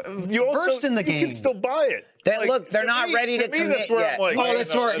enough You also, versed in the You game. can still buy it. Look, they're to not me- ready to me, commit that's where yet. I'm like, Oh, hey,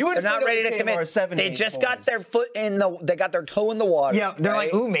 that's no, right. You would They're not think ready it to became our commit. 7 They days just got boys. their foot in the. They got their toe in the water. Yeah, they're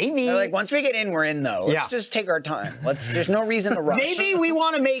like, ooh, maybe. They're like, once we get in, we're in though. Let's Yeah. just take our time. There's no reason to rush. Maybe we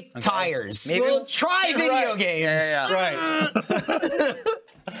want to make tires. Maybe we'll we'll- try video games. Yeah. Right.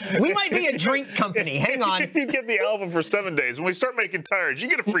 We might be a drink company. Hang on. If you get the album for 7 days, when we start making tires, you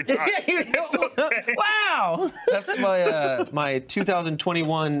get a free tire. Wow. That's my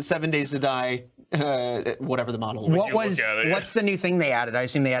 2021 7 Days to Die, whatever the model. What's the new thing they added? I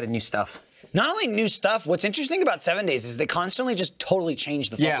assume they added new stuff. Not only new stuff, what's interesting about 7 Days is they constantly just totally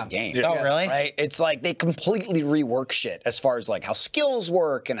change the fucking game. Yeah. Oh, really? Right? It's like they completely rework shit as far as like how skills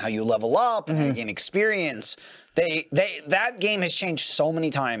work and how you level up and how you gain experience. That game has changed so many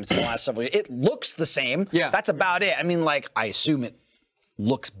times in the last several years. It looks the same. Yeah. That's about it. I mean, like, I assume it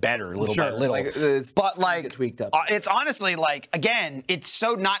looks better little by Sure, little. like, it's but just gonna like get tweaked up. It's honestly like, again, it's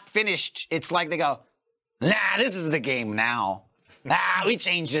so not finished. It's like they go, nah, this is the game now. Ah, we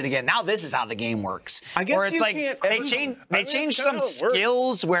changed it again. Now this is how the game works. I guess or it's you like can't they ever- changed I mean, changed it's kinda some how it works.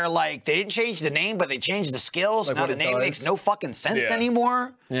 skills where like they didn't change the name, but they changed the skills. Like Now what the it name does. makes no fucking sense Yeah.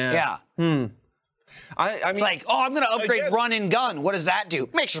 anymore. Yeah. Yeah. I mean, It's like, oh, I'm gonna upgrade guess- run and gun. What does that do?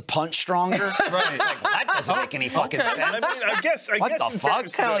 Makes your punch stronger. Right. It's like, well, that doesn't make any fucking sense. I mean, I guess. what guess the in fuck?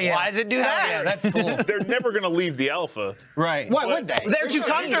 fairness to them, Why does it do that? Yeah, that's cool. They're never gonna leave the alpha. right. Why would they? They're too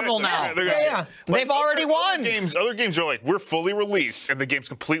comfortable now. Yeah. They've already won. Other games are like, we're fully released, and the game's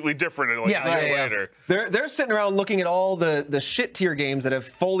completely different like Yeah, a year yeah, yeah. later. They're sitting around looking at all the shit tier games that have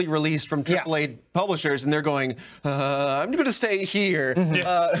fully released from AAA publishers, and they're going, I'm going to stay here.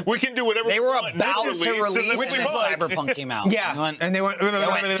 We can do whatever They we were want. about Next to release, and release then when we buy. Cyberpunk came out. Yeah. And they went. They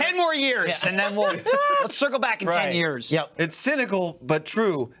went 10 more years, and then let's circle back in 10 Right. years. Yep. It's cynical, but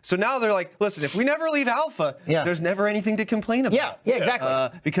true. So now they're like, listen, if we never leave alpha, Yeah. there's never anything to complain about. Yeah,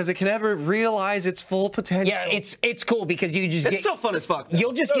 exactly. Because it can never realize its full potential. Yeah, it's cool because you just It's get, still fun as fuck, though.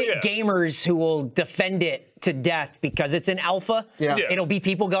 You'll just get yeah. gamers who will defend it to death because it's an alpha. Yeah. Yeah. It'll be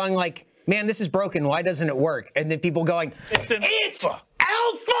people going like, "Man, this is broken. Why doesn't it work?" And then people going, It's an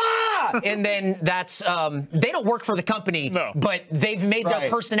alpha! And then that's they don't work for the company, No. but they've made their Right.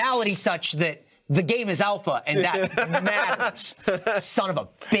 personality such that the game is alpha, and that matters. Son of a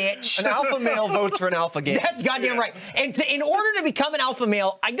bitch. An alpha male votes for an alpha game. That's goddamn right. And in order to become an alpha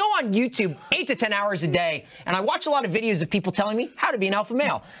male, I go on YouTube 8 to 10 hours a day, and I watch a lot of videos of people telling me how to be an alpha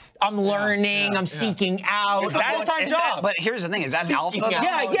male. I'm learning, I'm seeking out. Is that, full-time is that- job. but here's the thing: is that alpha? out.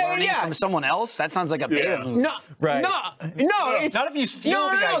 Yeah, yeah, learning yeah. From someone else? That sounds like a beta Yeah. move. No, Right. no, it's Not if you steal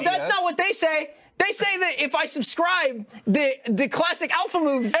no, the no, idea. that's not what they say. They say that if I subscribe, the classic alpha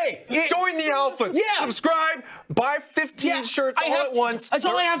move. Hey, join the alphas. Yeah. Subscribe. Buy 15 shirts all at once. That's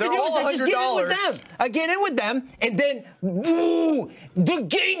all I have to do is I just get in with them. I get in with them, and then woo, the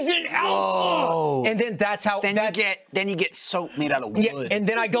gains in alpha. And then that's how. Then you get soap made out of wood. Yeah, and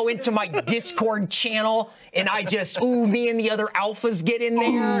then I go into my Discord channel, and I just me and the other alphas get in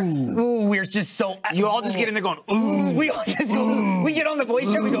there. Ooh, we're just so. You all just get in there going, ooh. We all just go. We get on the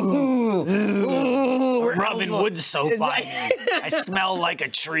voice chat. We go, ooh. We're rubbing alpha. wood soap on me. I smell like a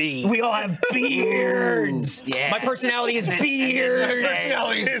tree. We all have beards. Yeah. My personality is beards.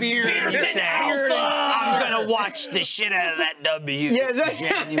 You say, I'm gonna watch the shit out of that W. Yes.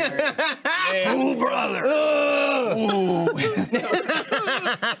 January. Ooh, brother.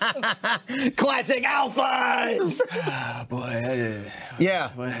 Classic alphas. Boy, Yeah.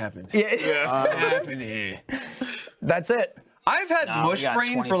 what happened? Yeah. What happened here? That's it. I've had No, we mush got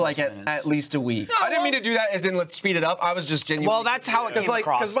brain 20 for like plus minutes. at least a week. I didn't mean to do that as in let's speed it up. I was just genuinely. Well, that's how it came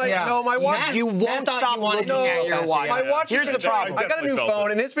across. my Yeah. no, my watch. You won't thought stop you wanted looking to at go your faster, watch. yeah. My watch. Here's has the been- problem. I got a new Definitely felt phone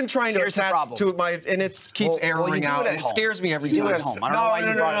it. and it's been trying to Here's the attach problem. to my and it keeps Well, you erroring do out it at and it home. scares me every You do time. it at home. I don't know why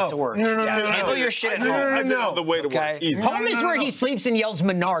you brought it to work. No. Handle your shit at home. I did it on the way to work. Okay. Easy. Home is where he sleeps and yells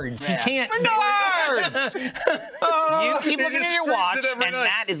Menards. Yeah. He can't. You keep looking at your screams watch, it every and night.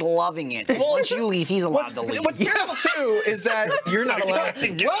 Matt is loving it. Once you leave, he's allowed to leave. What's terrible too is that you're not allowed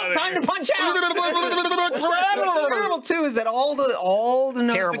to. Well, time to punch out. What's terrible too is that all the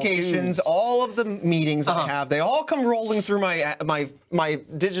notifications, tunes. all of the meetings I have, they all come rolling through my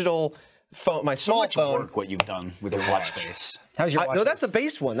digital phone, my So much smartphone. work what you've done with your watch face. How's your watch? No, that's a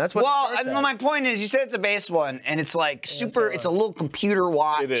base one. That's what. Well, it starts at. my point is, you said it's a base one, and it's like super. It's a little computer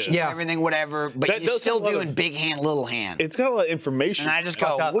watch, It is. and Yeah. everything, whatever. But That you're does still have a lot doing of- big hand, little hand. It's got a lot of information. And I just go,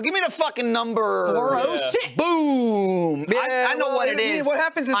 up. well, give me the fucking number. 406. Boom. I know well, what it is. What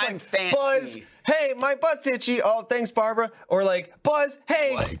happens is I'm like, fancy. Buzz, hey, my butt's itchy. Oh, thanks, Barbara. Or like, Buzz,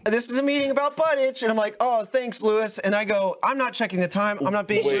 hey, this is a meeting about butt itch. And I'm like, oh, thanks, Lewis. And I go, I'm not checking the time. I'm not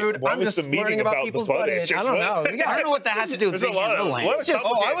being Wait, rude. why I'm was just the meeting learning about about the people's butt butt itch? itch. I don't know. I don't know what that has to do with There's big a hand, lot little of hand. what just- Oh,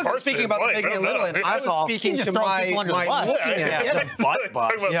 I complicated wasn't parts speaking of about the his big life. and I don't little know. end. I That's all. was speaking He's just to throwing people under the my bus. listening Yeah. app. The butt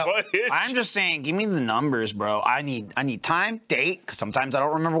buzz. Talking about butt itch. I'm just saying, give me the numbers, bro. I need time, date, because sometimes I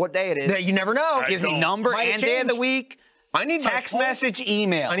don't remember what day it is. You never know. I Gives me don't. number Might have and day of the changed. week. I need my Text pulse. message,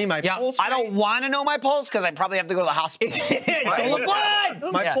 email. I need my pulse. I don't want to know my pulse because I probably have to go to the hospital. Full of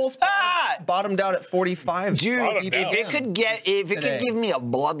blood. My Yeah. pulse bottomed out at 45. Dude, Bottom if down. it could today. give me a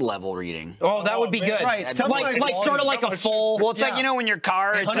blood level reading. Oh, that would be good. Right. Tell me Like my sort of like a full. Well, it's like, you know, when your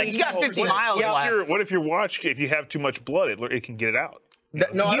car, it's like you got 50 miles left. What if your watch, if you have too much blood, it can get it out?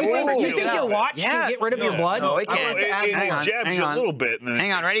 No, You think your watch Yeah. can get rid of your blood? No, it Oh, can't. it Hang on, jabs hang you a on. little bit. And then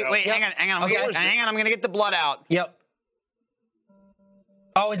Hang on, ready? Wait, hang on. I'm Okay. gonna get the blood out. Yep.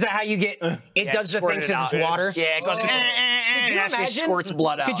 Oh, is that how you get? It does the squirt thing it to out. this water. Yeah, it goes. Could And you that's imagine? squirts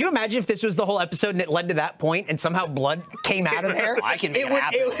blood out. Could you imagine if this was the whole episode and it led to that point and somehow blood came out of there? I can make it would-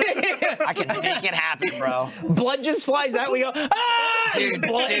 happen. I can make it happen, bro. blood just flies out. We go, ah! Dude,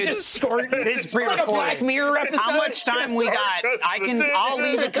 blood dude, just squirt. this It's like a pre-recorded. Black Mirror episode. How much time we got? I'll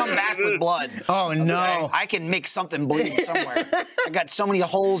leave and come back with blood. Oh no! I can make something bleed somewhere. I got so many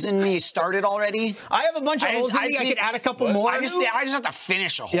holes in me started already. I have a bunch of I holes just- in me. I I could add a couple more. I just have to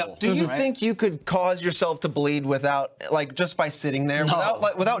finish a hole. Yep. Do you right? think you could cause yourself to bleed without, like, just by sitting there,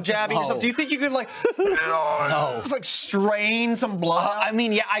 without jabbing No. yourself? Do you think you could, like, just like strain some blood? out? I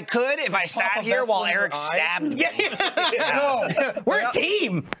mean, yeah, I could if I sat a here vessel while in your Eric eye? stabbed me. No, We're a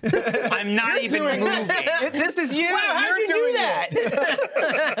team. I'm not even moving. this is you. Wow, how'd You're you do doing that? it.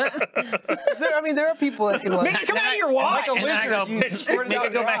 There are people that can like. Make it come out of your watch. Like a And then I go, lizard, you squirt it make out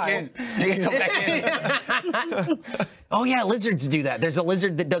it go your back eye. in. Make it go back in. Oh yeah, lizards do that. There's a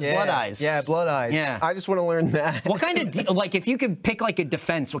lizard that does blood eyes. Yeah, blood eyes. Yeah. I just want to learn that. What kind of like if you could pick like a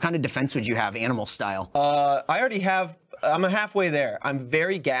defense? What kind of defense would you have, animal style? I already have. I'm halfway there. I'm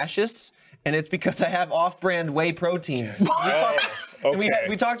very gaseous, and it's because I have off-brand whey proteins.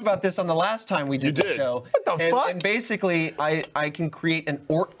 We talked about this on the last time we did the did. show. What the fuck? And basically, I can create an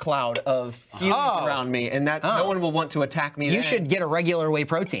Oort cloud of fumes around me, and that no one will want to attack me. You then. should get a regular whey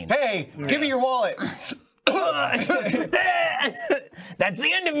protein. Hey, give me your wallet. That's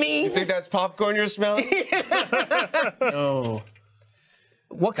the end of me. Think that's popcorn you're smelling? No.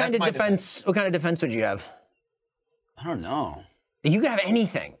 What kind That's of my defense? What kind of defense would you have? I don't know. You could have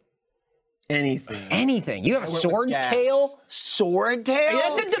anything. Anything. Anything. You have a went with sword gas. tail. Sword tail?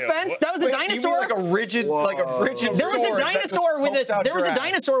 That's a defense. That was a Wait, you mean dinosaur. like a rigid There was sword a that just dinosaur with pokes out there was your a ass.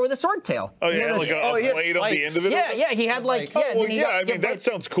 dinosaur with a sword tail. Oh, yeah, like a he had blade on the end of it? Yeah, yeah. He had like like- yeah. Well, then he yeah, got- I mean, that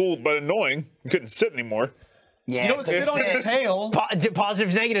sounds cool, but annoying. You couldn't sit anymore. Yeah, You don't sit on your tail.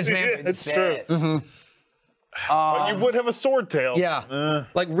 Positives, negatives, man. It's true. But you would have a sword tail. Yeah.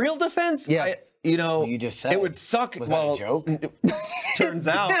 Like real defense, Yeah. You just said it would suck. Was that a joke? turns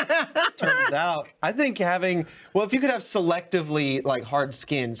out, I think having if you could have selectively like hard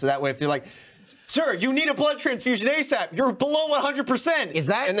skin, so that way if they're like, sir, you need a blood transfusion ASAP. You're below 100%. Is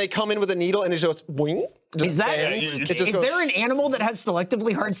that- And they come in with a needle and it just boing. Is that Yeah, is it just goes- there an animal that has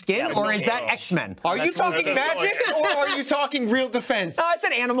selectively hard skin, or is that X-Men? Are you talking that's magic or are you talking real defense? I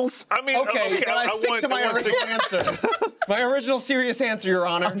said animals. I mean, Okay, then I stick to my original answer. My original serious answer, Your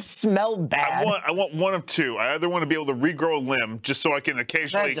Honor. Smell bad. I want one of two. I either want to be able to regrow a limb just so I can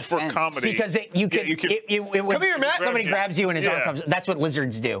occasionally, That for defense. comedy. Because you could, it would, Come here, Matt. somebody grabs you and his arm Yeah. comes. That's what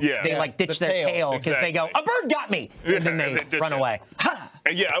lizards do. Yeah. They Yeah, like ditch the their tail. tail because they go, Exactly. a bird got me, and then they ditch run it. away.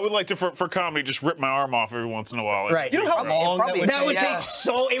 And yeah, I would like to, for comedy, just rip my arm off every once in a while. Right. You know how long probably- That would Yeah. take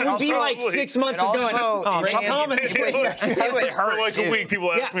so. It would be also- like 6 months it of doing. also- Oh it man. comedy. It would hurt For like a too. week,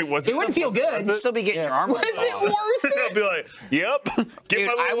 people ask me, was it wouldn't feel good. You'd still be getting your arm Was ripped it off. worth I'll it? be like, yep. Give Dude,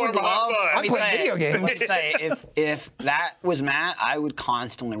 my I little would arm a high love. five. Let me play tell you- video games. Let me say, if that was Matt, I would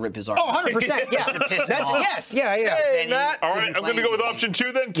constantly rip his arm. Oh, 100%. Yeah. to piss him That's off. yes. Yeah. Yeah. Hey, Matt. All right, I'm going to go with option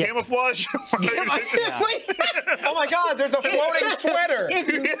 2 then. Camouflage. Wait. Oh my God, there's a floating sweater.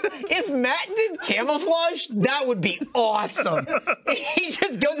 If Matt did camouflage, that would be awesome. He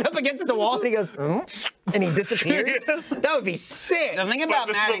just goes up against the wall and he goes, and he disappears. That would be sick. The thing about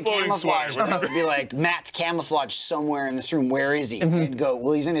this Matt is a and floating camouflage sweater. would be like, Matt's camouflage somewhere in this room. Where is he? And go,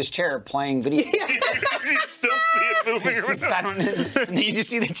 well, he's in his chair playing video games. You still see it moving It's just, around. I don't, and then you just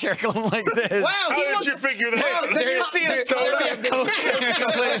see the chair going like this. Wow, How he did looks. you figure that Wow, out? there you see a soda?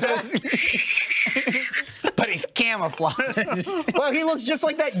 But he's camouflaged. Well, he looks just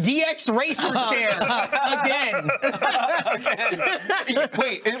like that DX racer chair again.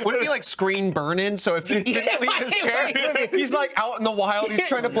 Wait, would it be like screen burn-in? So if you didn't leave his chair, he's like out in the wild, he's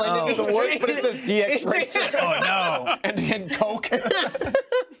trying to blend into the woods, but it says DX Racer. Oh no! And Coke.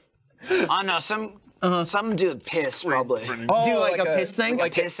 Oh no! Some do piss probably. Do like a piss thing?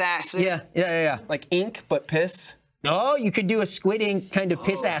 Like piss acid. Yeah. Like ink, but piss. Oh, you could do a squid ink kind of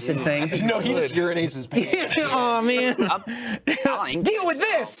piss acid thing. No, he just urinates his pants. Oh man. I'll ink Deal with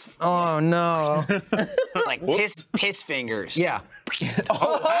myself. this. Oh no. Like piss fingers. Yeah. Yeah.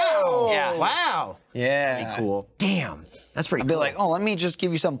 Wow. Yeah. Cool. Damn. That's pretty I'd be cool. like, oh, let me just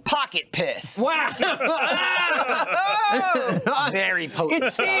give you some pocket piss. Wow. Very potent.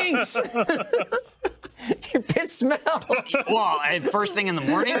 It stinks. Your piss smell. Well, and first thing in the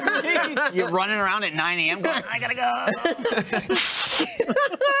morning, you're running around at 9 a.m. going, I gotta go.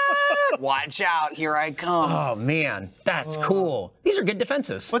 Watch out, here I come. Oh man, that's cool. These are good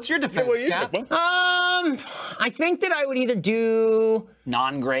defenses. What's your defense, Well, you Cap? did, I think that I would either do.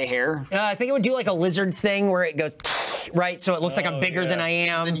 Non-gray hair. I think I would do like a lizard thing where it goes right, so it looks like I'm bigger than I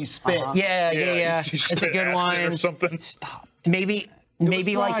am. Then you spit. Yeah. You It's a spit good acid or one. something. Maybe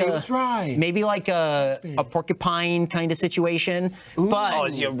like it was dry. maybe like a porcupine kind of situation. But Oh,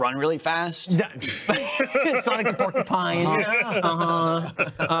 do you run really fast? Sonic the Porcupine.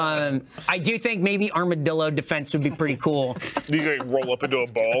 I do think maybe armadillo defense would be pretty cool. You like roll up into a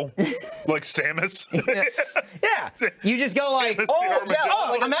ball, like Samus. Yeah, you just go like, Samus the oh, armadillo. yeah,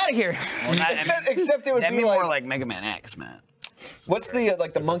 oh, I'm out of here. Well, Except it would that'd be be like, more like Mega Man X, man. what's the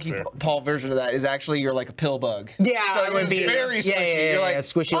like the monkey fair. paw version of that is actually you're like a pill bug. Yeah, so it it would was be very squishy. Yeah, You're like,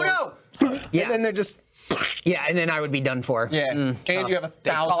 squishy. oh no! Yeah. And then they're just Yeah, and then I would be done for. and you have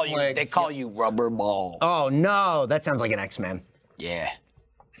 1,000 legs. They call you Rubber Ball. Oh no, that sounds like an X-Men. Yeah.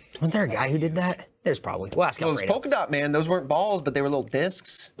 Wasn't there a guy who did that? There's probably. We'll ask Those Alfredo. polka dot man, those weren't balls, but they were little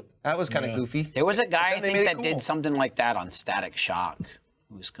discs. That was kind of goofy. There was a guy, I then they think, made it that cool. did something like that on Static Shock.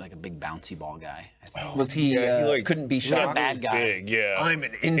 Who was like a big bouncy ball guy. I think. Was he? Couldn't be was a shot. bad guy. Big, yeah. I'm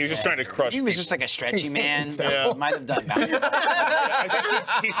an He was just insect. trying to crush. He was just like a stretchy man. Yeah. He might have done bouncy. I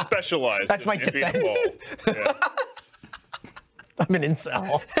think he specialized. That's my in being defense. bald. Yeah. I'm an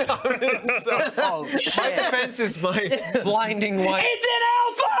incel. Oh My shit! defense is my blinding light. It's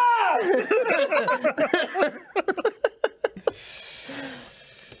an alpha!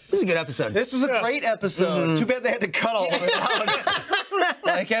 This is a good episode. This was a great episode. Too bad they had to cut all of it out.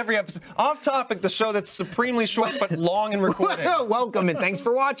 Like every episode. Off topic, the show that's supremely short but long in recording. Welcome and thanks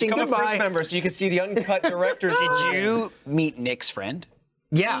for watching. Become a first Goodbye. member so you can see the uncut director's. Did you meet Nick's friend?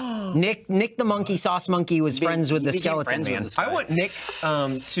 Yeah, Nick the monkey, Sauce Monkey, was friends with the He became skeleton friends with man. this guy. I want Nick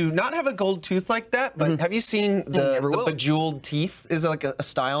to not have a gold tooth like that, but have you seen the never will. bejeweled teeth is like a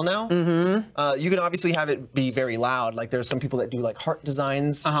style now? Mm-hmm. You can obviously have it be very loud. Like there's some people that do like heart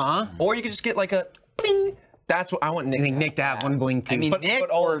designs. Or you can just get like a bling. That's what I want Nick. I think Nick to have one bling too. I mean, But Nick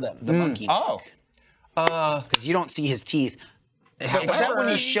all or of them. the monkey. oh, Because you don't see his teeth. Except when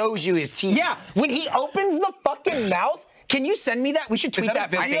he shows you his teeth. Yeah, when he opens the fucking mouth. Can you send me that? We should tweet Is that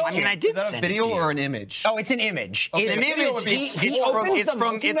a that. video? I mean, I did Is that a send it video to you. or an image? Oh, it's an image. Okay. It's An an image. He opens It's the from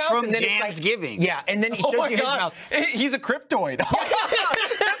monkey mouth, and then it's like- Jansgiving. Yeah, and then he Oh shows my you his God. mouth. He's a cryptoid.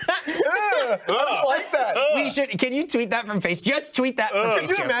 I don't like that. We should. Can you tweet that from Face? Just tweet that from Could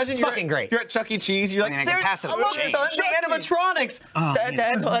you Facetune. imagine It's you're fucking at, great. You're at Chuck E. Cheese. You're like, I mean, I can pass it I on love Chuck E. the animatronics.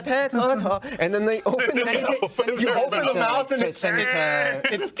 And then they open the mouth. You open the mouth and Send it to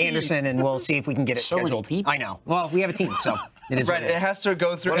it's teeth. Anderson, and we'll see if we can get it So many scheduled. people. I know. Well, we have a team, so it is. Right, what it has to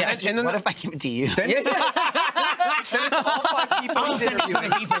go through. What, And then what if I give it to you? send it to all 5 people. I'll who's send it to interviewing.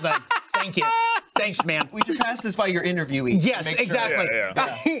 the people then. Thank you. Thanks, man. We should pass this by your interviewee. Yes, Make sure- exactly.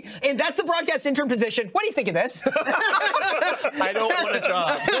 Yeah, And that's the broadcast intern position. What do you think of this? I don't want a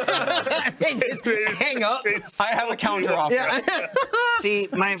job. Just hang up. I have a counter offer. See,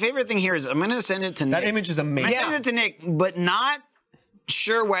 my favorite thing here is I'm going to send it to Nick. That image is I amazing. send it to Nick, but not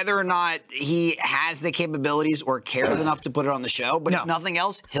sure whether or not he has the capabilities or cares enough to put it on the show. But No. if nothing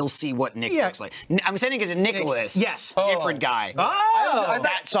else, he'll see what Nick Yeah. looks like. I'm sending it to Nicholas. Yes. Different guy. I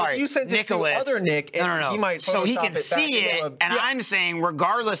thought Sorry, you sent it Nicholas. to other Nick. No, and no, no. He might so he Photoshop can it back see into it, a- and I'm saying,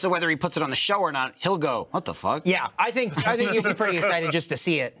 regardless of whether he puts it on the show or not, he'll go, "What the fuck?" Yeah, I think you'd be pretty excited just to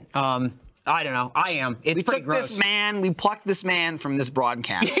see it. I don't know. I am. It's We pretty took gross. this man, we plucked this man from this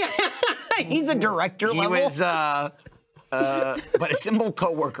broadcast. He's a director He level. was, but a simple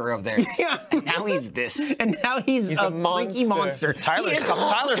coworker of theirs. Yeah. And now he's this. and now he's a freaky monster.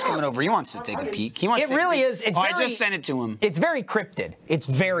 Tyler's coming over. He wants to take a peek. He wants It to take a really peek. is. It's I very- just sent it to him. It's very cryptid. It's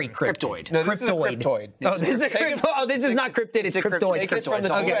very cryptid. Cryptoid. No, this is a cryptoid. Oh, this is oh, this is not cryptid. It's cryptoid. Take it from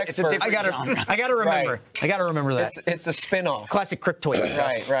the Okay, two It's a experts. different genre. I gotta remember. Right. I gotta remember that. It's a spin-off. Classic cryptoid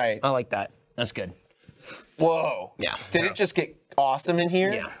stuff. Right. I like that. That's good. Whoa. Yeah. Did it just get awesome in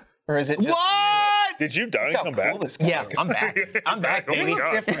here? Yeah. Or is it just... What? Did you die and Look how come cool back? this guy Yeah, is. I'm back. I'm back, Oh my baby. You look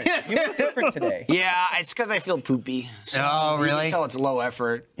God. different. You look different today. Yeah, it's because I feel poopy. So Oh, You really? can tell it's low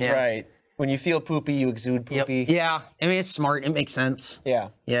effort. Yeah. Right. When you feel poopy, you exude Yep. poopy. Yeah. I mean, it's smart. It makes sense. Yeah.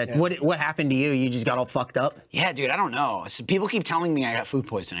 Yeah. What happened to you? You just got all fucked up? Yeah, dude, I don't know. So people keep telling me I got food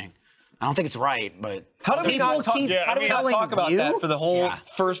poisoning. I don't think it's right, but How do we People not talk, keep how do we not telling talk about you? that for the whole Yeah.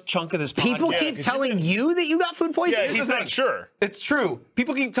 first chunk of this podcast? People keep 'cause telling you that you got food poisoning? Yeah, he's not sure. It's true.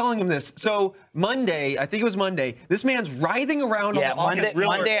 People keep telling him this. So Monday, I think it was Monday, this man's writhing around yeah, on the office.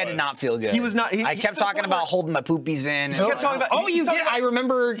 Monday I did not feel good. He was not- I kept talking about holding my poopies in. He kept talking about. Oh, he you talked did? about- I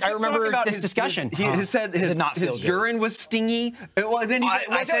remember he kept talking about this discussion. He said his, Did not feel his good. urine was stingy. Well, and then he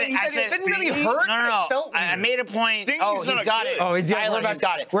said, he said it didn't really hurt. No, no, but no. It felt I weird. made a point. Stingy's Oh, he's not got good. it. Oh, he's- yeah, Tyler, we're about- he's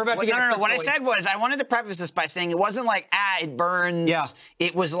got it. we're about to get No, a no, no. What I cryptoid. said was I wanted to preface this by saying it wasn't like it burns. Yeah.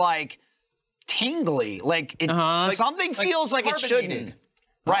 It was like tingly. Like it, something feels like it shouldn't. carbonated.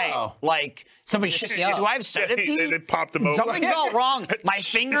 Right. Oh. Like Somebody shook you up. do I have centipede? They popped them over. Something felt wrong. My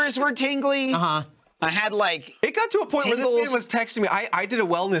fingers were tingly. I had like. It got to a point where this Tingles. man was texting me. I did a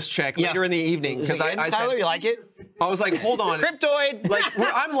wellness check later in the evening Is it because good? I Tyler, said, you like it? I was like, hold on. Cryptoid. Like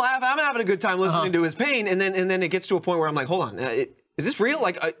I'm laughing, I'm having a good time listening to his pain, and then it gets to a point where I'm like, hold on, is this real?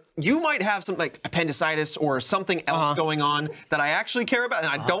 Like you might have some like appendicitis or something else going on that I actually care about,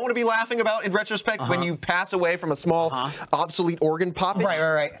 and I don't want to be laughing about in retrospect when you pass away from a small obsolete organ poppage.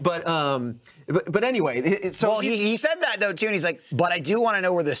 Right. But anyway, so Well, he said that though too, and he's like, but I do want to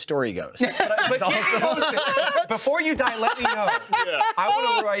know where this story goes. But keep me posted. Before you die, let me know. I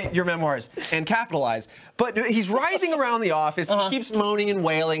want to write your memoirs and capitalize. But he's writhing around the office. He keeps moaning and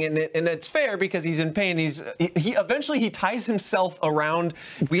wailing, and it's fair because he's in pain. He eventually ties himself around.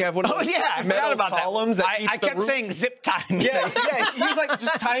 We have one of those I metal forgot about columns that. I keeps the kept roof- saying zip tie. Yeah. He's like,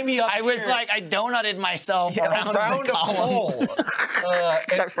 just tie me up. I was here. like, I donutted myself around around the a column. pole.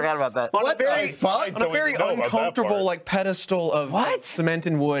 I forgot about that. On a very, I on a don't very even know about that uncomfortable part. like pedestal of What? cement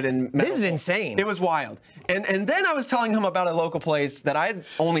and wood and metal. This is insane. It was wild. And then I was telling him about a local place that I had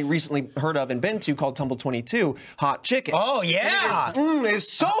only recently heard of and been to called Tumble 22 Hot Chicken. Oh, yeah.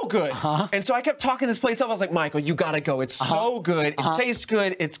 It's so good. And so I kept talking this place up. I was like, Michael, you gotta go. It's so good. It tastes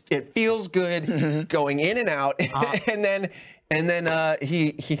good. It feels good going in and out. and then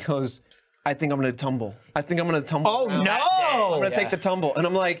he goes, I think I'm gonna tumble. I think I'm gonna tumble. Oh, around. no. I'm gonna take the tumble. And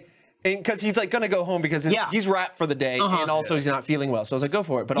I'm like, because he's like gonna go home because he's wrapped for the day and also he's not feeling well. So I was like, go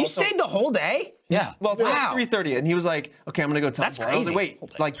for it. But You also, stayed the whole day? Yeah. well, it's Wow. like 3:30, and he was like, "Okay, I'm gonna go tumble." That's I was like, crazy.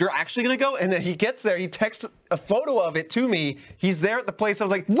 "Wait, like you're actually gonna go?" And then he gets there. He texts a photo of it to me. He's there at the place. I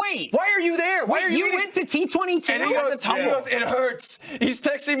was like, Wait. why are you there? Why are You eating-" went to T22? And he goes, "It hurts." He's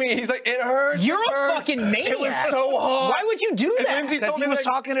texting me. He's like, "It hurts." You're it a hurts." fucking maniac. It was so hot. Why would you do And that? Lindsay Because told he me was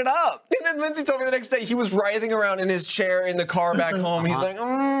like, talking it up. And then Lindsay told me the next day he was writhing around in his chair in the car back home. He's like,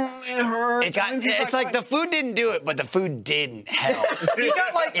 it hurts. It's like the food didn't do it, but the food didn't help. You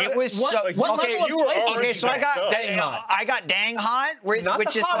got like It was What- so what okay. level of you were spicy? already So I got messed up. dang hot. I got dang hot, which not the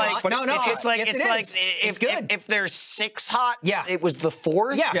is hot like hot, but No, no, it's like yes, it it's like is. if, It's good. if there's 6 hots, Yeah. it was the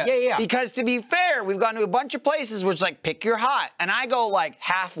 4th. Yeah, Yes. yeah. Because to be fair, we've gone to a bunch of places where it's like pick your hot, and I go like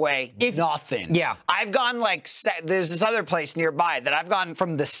halfway, nothing. Yeah. I've gone like there's this other place nearby that I've gone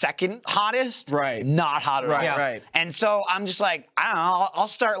from the second hottest, Right. not hot at all. Right, Yeah. right. And so I'm just like, I don't know. I'll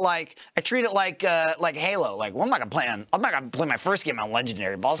start like I treat it like Halo. Like, well, I'm not gonna play my first game on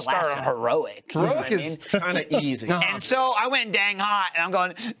Legendary, but I'll start on heroic. You know what Heroic I is mean? kind of easy. And so I went dang hot, and I'm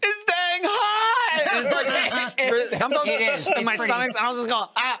going, it's dang hot. And it's like, I'm going, It is. in my It's pretty- stomach, and I was just going,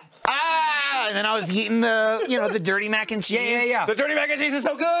 and then I was eating the dirty mac and cheese. yeah. The dirty mac and cheese is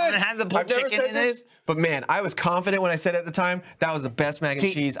so good. And it had the pulled I've never chicken said in this, it. but man, I was confident when I said it at the time that was the best mac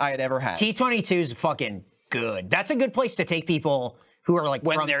and cheese I had ever had. T22 is fucking good. That's a good place to take people who are like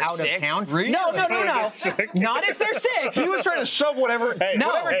When from they're out sick? of town. Really? No. they're sick? Not if they're sick. He was trying to shove whatever,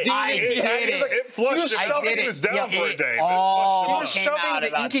 whatever hey, demons he had. He was like, it flushed he was him. shoving He was down for a day. It all He was came shoving out the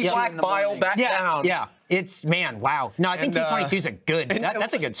about inky 2 black in the bile morning. back down. Yeah. It's wow. No, I think And, T22 is a good.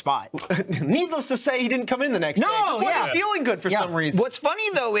 That's a good spot. Needless to say, he didn't come in the next day. No, Just wasn't yeah. feeling good for Yeah. some reason. What's funny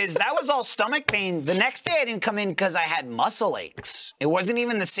though is that was all stomach pain. The next day I didn't come in because I had muscle aches. It wasn't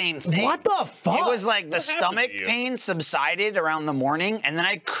even the same thing. What the fuck? It was like the happened stomach to you? pain subsided around the morning, and then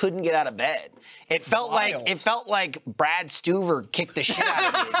I couldn't get out of bed. It felt like Brad Stuver kicked the shit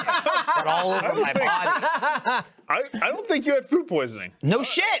out of me, but all over my body. I don't think you had food poisoning. No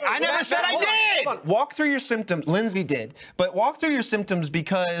shit. I never said I did. Hold on. Walk through your symptoms. Lindsay did, but walk through your symptoms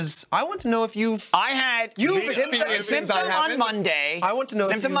because I want to know if you've. I had experienced things symptom I on haven't. Monday. I want to know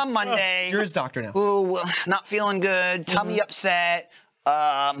if symptom you- on Monday. You're his doctor now. Ooh, not feeling good. Tummy upset.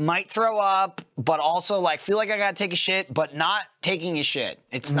 Might throw up, but also like feel like I gotta take a shit, but not taking a shit.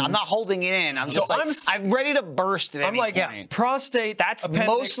 I'm not holding it in. I'm just like I'm ready to burst at I'm any like point. prostate. That's appendix,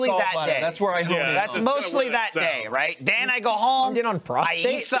 mostly that gallbladder. day. That's where I hone in. That's That's mostly kinda what that that day, sounds. right? Then I go home. in on I prostate?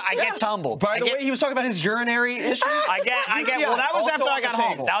 eat. I get tumbled. By the I get, way, he was talking about his urinary issues. I get. UTI, Well, that was also after on I got the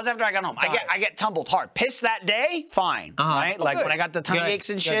home. table. That was after I got home. I get tumbled hard. Piss that day, fine, right? Like good. when I got the tummy Good. aches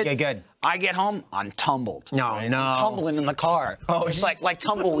and Good, shit. good. I get home, I'm tumbled. No, right? no. I'm tumbling in the car. Oh, Just like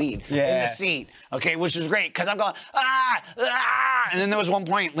tumbleweed in Yeah. the seat. Okay, which was great because I'm going and then there was one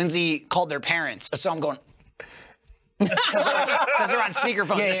point Lindsay called their parents, so I'm going. Because they're on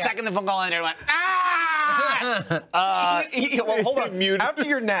speakerphone. Yeah, the yeah. second the phone call in, they went, Well, hold on. After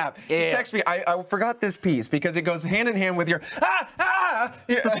your nap, he Yeah. texts me. I forgot this piece because it goes hand in hand with your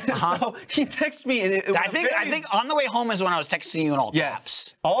Yeah. So he texts me, and it was I think on the way home is when I was texting you in all yes,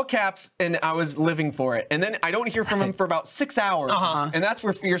 caps. all caps, and I was living for it. And then I don't hear from him for about 6 hours, and that's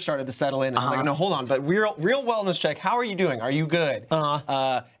where fear started to settle in. And I was like, no, hold on, but real wellness check. How are you doing? Are you good?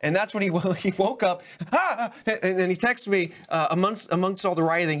 And that's when he woke up, and then he texts me amongst all the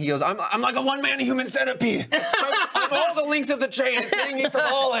writhing. He goes, I'm like a one-man human centipede. I'm all the links of the chain. It's hitting me from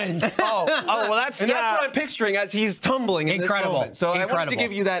all ends. Oh, well, that's And that's what I'm picturing as he's tumbling in Incredible. this moment. So I wanted to Incredible.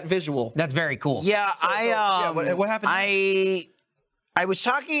 give you that visual. That's very cool. Yeah, what happened? I was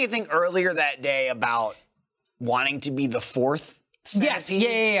talking, I think, earlier that day about wanting to be the fourth Yes,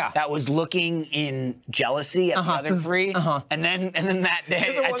 centipede yeah. that was looking in jealousy at the other three. And then that day,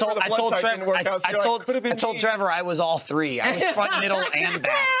 You're the one where the blood type didn't work out, so you're like, "Could've been I told me." Trevor I was all three. I was front, middle, and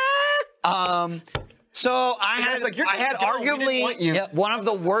back. So I had, like, "You're I had good to go. We didn't want you." arguably one of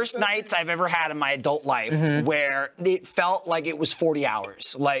the worst nights I've ever had in my adult life, where it felt like it was 40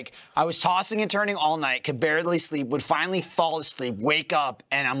 hours. Like I was tossing and turning all night, could barely sleep, would finally fall asleep, wake up,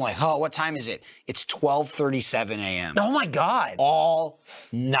 and I'm like, oh, what time is it? It's 12:37 a.m. Oh my God. All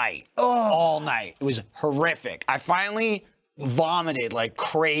night. All night. It was horrific. I finally vomited like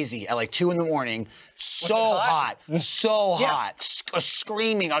crazy at like 2 in the morning. So hot. So hot.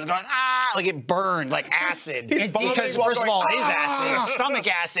 Screaming. I was going, like it burned like acid. vomiting Because while first of all, going, it is acid. Stomach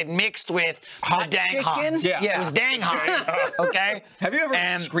acid mixed with the dang chicken? hot. Yeah. It was dang hot. Okay? Have you ever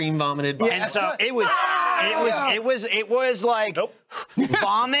And- scream vomited? and so it was like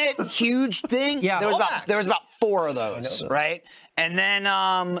vomit, huge thing. Yeah. There was about 4 of those, right? And then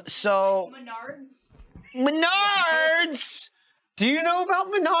so Menards. Do you know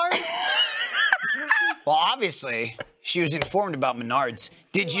about Menards? Well, obviously, she was informed about Menards.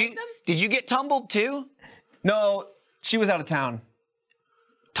 Did you get tumbled too? No, she was out of town.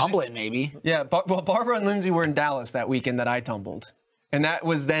 Tumbling, maybe. Yeah, well, Barbara and Lindsay were in Dallas that weekend that I tumbled. And that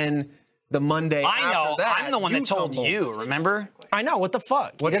was then the Monday I know. after that, I'm the one that told tumbled. you. Remember? I know. What the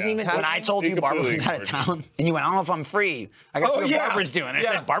fuck? What doesn't even. When I told He you Barbara was completely out of town, and you went, I don't know if I'm free. I got to see what Barbara's doing. I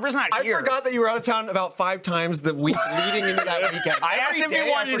said, Barbara's not here. I forgot that you were out of town about 5 times the week leading into that weekend. I asked Every him if day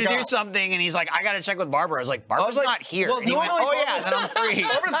he wanted I to do forgot. something, and he's like, I got to check with Barbara. I was like, Barbara's like, not here. well, and he went, normally oh, yeah, then I'm free.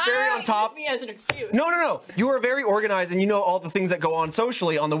 Barbara's very on top. Use me as an excuse. No. You are very organized, and you know all the things that go on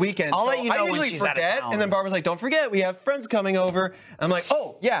socially on the weekend. I'll So let you know I when usually she's out of forget, town. and then Barbara's like, "Don't forget, we have friends coming over." I'm like,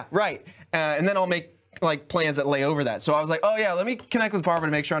 "Oh yeah, right," and then I'll make like plans that lay over that. So I was like, "Oh yeah, let me connect with Barbara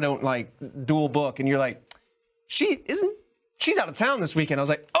to make sure I don't like dual book." And you're like, She's out of town this weekend. I was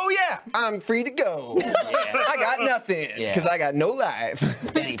like, "Oh yeah, I'm free to go. I got nothing because I got no life."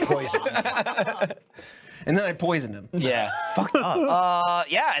 Then he poisoned him. And then I poisoned him. Yeah. Fucked up.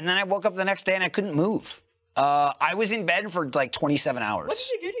 Yeah, and then I woke up the next day and I couldn't move. I was in bed for like 27 hours. What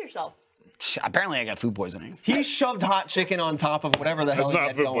did you do to yourself? Apparently, I got food poisoning. He shoved hot chicken on top of whatever the hell he not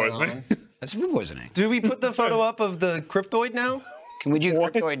had food going poisoning. on. That's food poisoning. Do we put the photo up of the cryptoid now? Can we do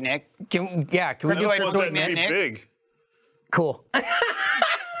Cryptoid Nick? Can we do I I want Cryptoid that to Nick? be Nick? big. Cool.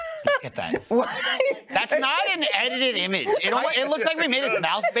 Get that. That's not an edited image. It looks like we made his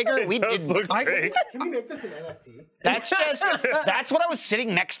mouth bigger. We It does didn't. look big. Can we make this an NFT? That's what I was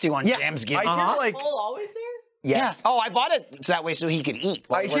sitting next to on Jam's Giving. I hear like Cole always there? Yes. Oh, I bought it that way so he could eat.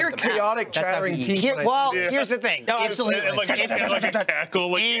 while I he wears hear the mask. chaotic That's how chattering he teeth. eats. Here, when I well, see this. here's the thing. No, It's- absolutely. And like a cackle.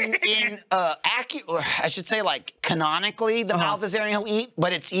 Like, I should say, like, canonically, the mouth is there and he'll eat,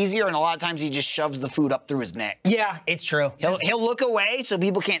 but it's easier, and a lot of times he just shoves the food up through his neck. Yeah, it's true. He'll look away so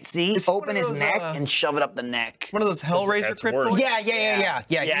people can't see, Is he one open of his those, neck, and shove it up the neck. One of those Hellraiser That's cryptoids. worse. Yeah.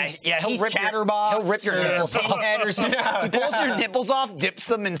 He'll He's rip Chatterbox. He'll rip your or nipples off. Pinhead or something. He pulls your nipples off, dips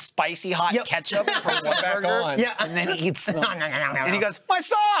them in spicy hot Yep. ketchup from back Whataburger, on. Yeah. and then he eats them. And he goes, "My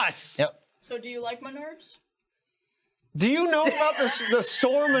sauce!" Yep. So do you like Menards? Do you know about the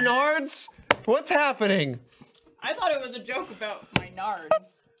store Menards? What's happening? I thought it was a joke about my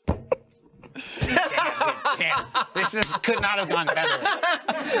nards. Damn, this could not have gone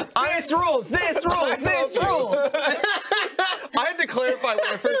better. This rules. This rules. This rules. I had to clarify when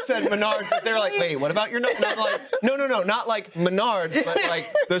I first said Menards that they're like, wait, what about your nose? And I'm like, no, not like Menards, but like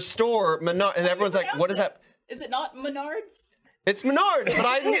the store Menards. And everyone's like, what is that? Is it not Menards? It's Menards,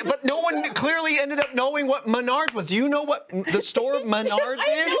 but no one clearly ended up knowing what Menards was. Do you know what the store Menards I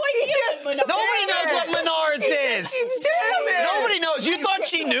have is? no idea what Menards Nobody knows what Menards is. Nobody knows. You thought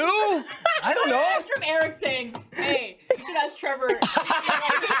she knew? I don't know. That's from Eric saying, hey, you should ask Trevor.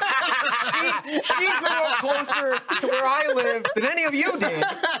 She grew up closer to where I live than any of you did.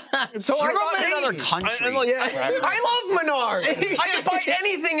 So I Grew up thought in another maybe. country. I love Menards. I can buy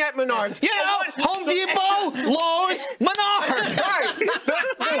anything at Menards. You know, Home Depot, Lowe's, Menards. Right,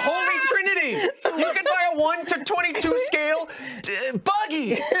 the Holy Trinity. You can buy a 1 to 22 scale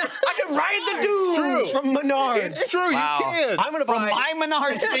buggy. I can ride the dunes from Menards. it's true, Wow. you can. I'm gonna From buy. my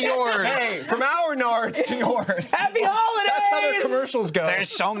Menards to yours. Hey, from our Nards to yours. Happy holidays. That's how their commercials go. There's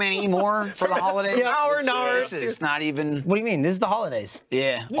so many more for the holidays. Yeah, our Nards. This is not even. What do you mean? This is the holidays.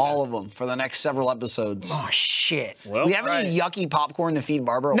 Yeah, all of them for the next several episodes. Oh shit. Well, We have any yucky popcorn to feed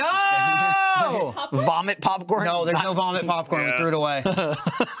Barbara? No. Vomit popcorn? No, there's no vomit popcorn. We Yeah. threw it away.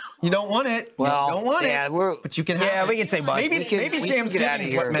 You don't want it. Well, you don't want yeah, it. we're. But you can have Yeah, it. we can say bye. Maybe We can- maybe we James can get outta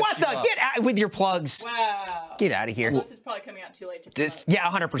Giddings here. what messed What you the? up. Get out with your plugs. Wow. Get out of here. This is probably coming out too late to This, Yeah,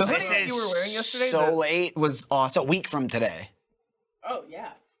 100%. The this hoodie is you were wearing yesterday, so that late. was It's a awesome. week from today. Oh, yeah. I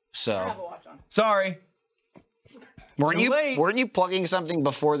have So a watch on. Sorry. weren't too you late. weren't you plugging something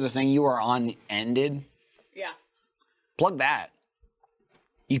before the thing you were on ended? Yeah. Plug that.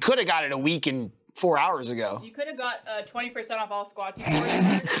 You could have got it a week and 4 hours ago. You could have got 20% off all squad team orders.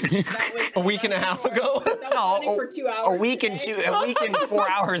 That was A week and a half ago? That was running for 2 hours. A week and today. 4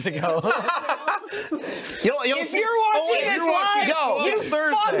 hours ago. You'll see. watching this live, Yo, you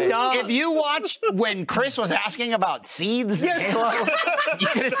Thursday. fucked up. if you watched when Chris was asking about seeds in Halo, you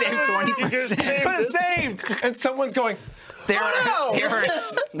could have saved 20%. Could have saved. And someone's going, There Oh, no. there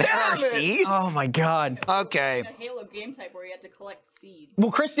are it. seeds? Oh my god. Okay. A Halo game type where you had to collect seeds.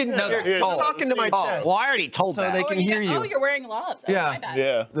 Well, Chris didn't know that. I'm talking to my Oh, chest. well, I already told So that. they can hear you. Oh, you're wearing gloves. Oh, Yeah. my bad.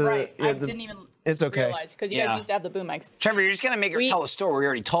 Yeah. Right. I the- didn't even it's okay. realize because you Yeah. guys used to have the boom mics. Trevor, you're just going to make her We- tell a story we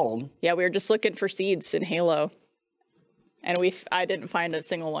already told. Yeah, we were just looking for seeds in Halo, and I didn't find a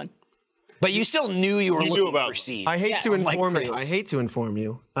single one. But you still knew you were You knew looking about for them. seeds. I hate to Like inform you. I Chris. hate to inform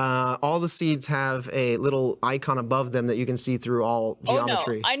you. All the seeds have a little icon above them that you can see through all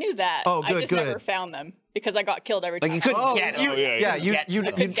geometry. Oh no, I knew that. Oh, I good, just good. never found them. because I got killed every time. Like you couldn't get you- him. yeah, You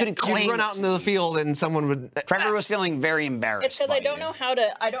couldn't claim. You'd run out into the field and someone would. Trevor was feeling very embarrassed. It's because by I don't you. know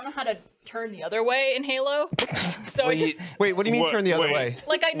how to turn the other way in Halo. So I just, Wait, what do you mean What- turn the other wait. way?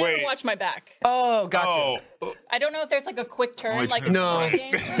 like I never Wait. watch my back. Oh, gotcha. Oh, I don't know if there's like a quick turn, like No. in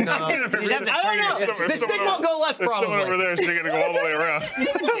game. You just have to I turn don't know. your The stick won't go left, there's someone over probably. there, so you're gonna go all the way around.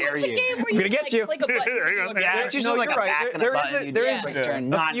 dare It's a you. game where you gonna get like, you. click a button There to you do go. a Yeah, gun. it's usually like you're a right. back and There a is button. a- there You is quick turn, a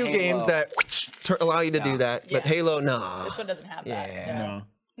not few Halo. games that allow you to do that, but Halo, nah. This one doesn't have that. Yeah. So. No.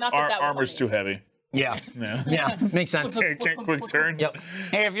 Not that that would Armor's help too me. heavy. Yeah. Yeah. Yeah. Makes sense. Can't quick turn. Yep.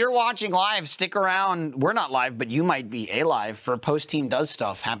 Hey, if you're watching live, stick around. We're not live, but you might be live for Post Team Does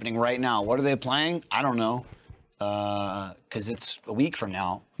Stuff happening right now. What are they playing? I don't know. Because it's a week from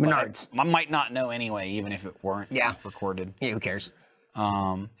now. But Menards. I might not know anyway, even if it weren't Yeah. recorded. Yeah, who cares?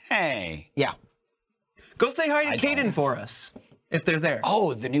 Hey. Yeah. Go say hi to Caden for us if they're there.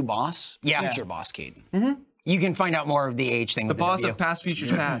 Oh, the new boss? Yeah. Future boss, Caden. You can find out more of the age thing. The with boss W. of Past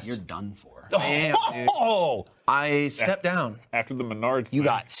Futures Past. You're done for. Damn, dude. Oh. I stepped down. After the Menards. You thing.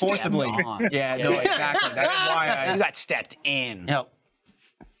 got stepped Forcibly. on. Yeah, no, exactly. That's why You got stepped in. Yep.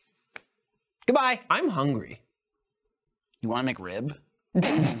 Goodbye. I'm hungry. You want to make rib? You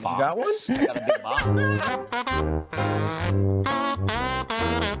got one? I got a big box.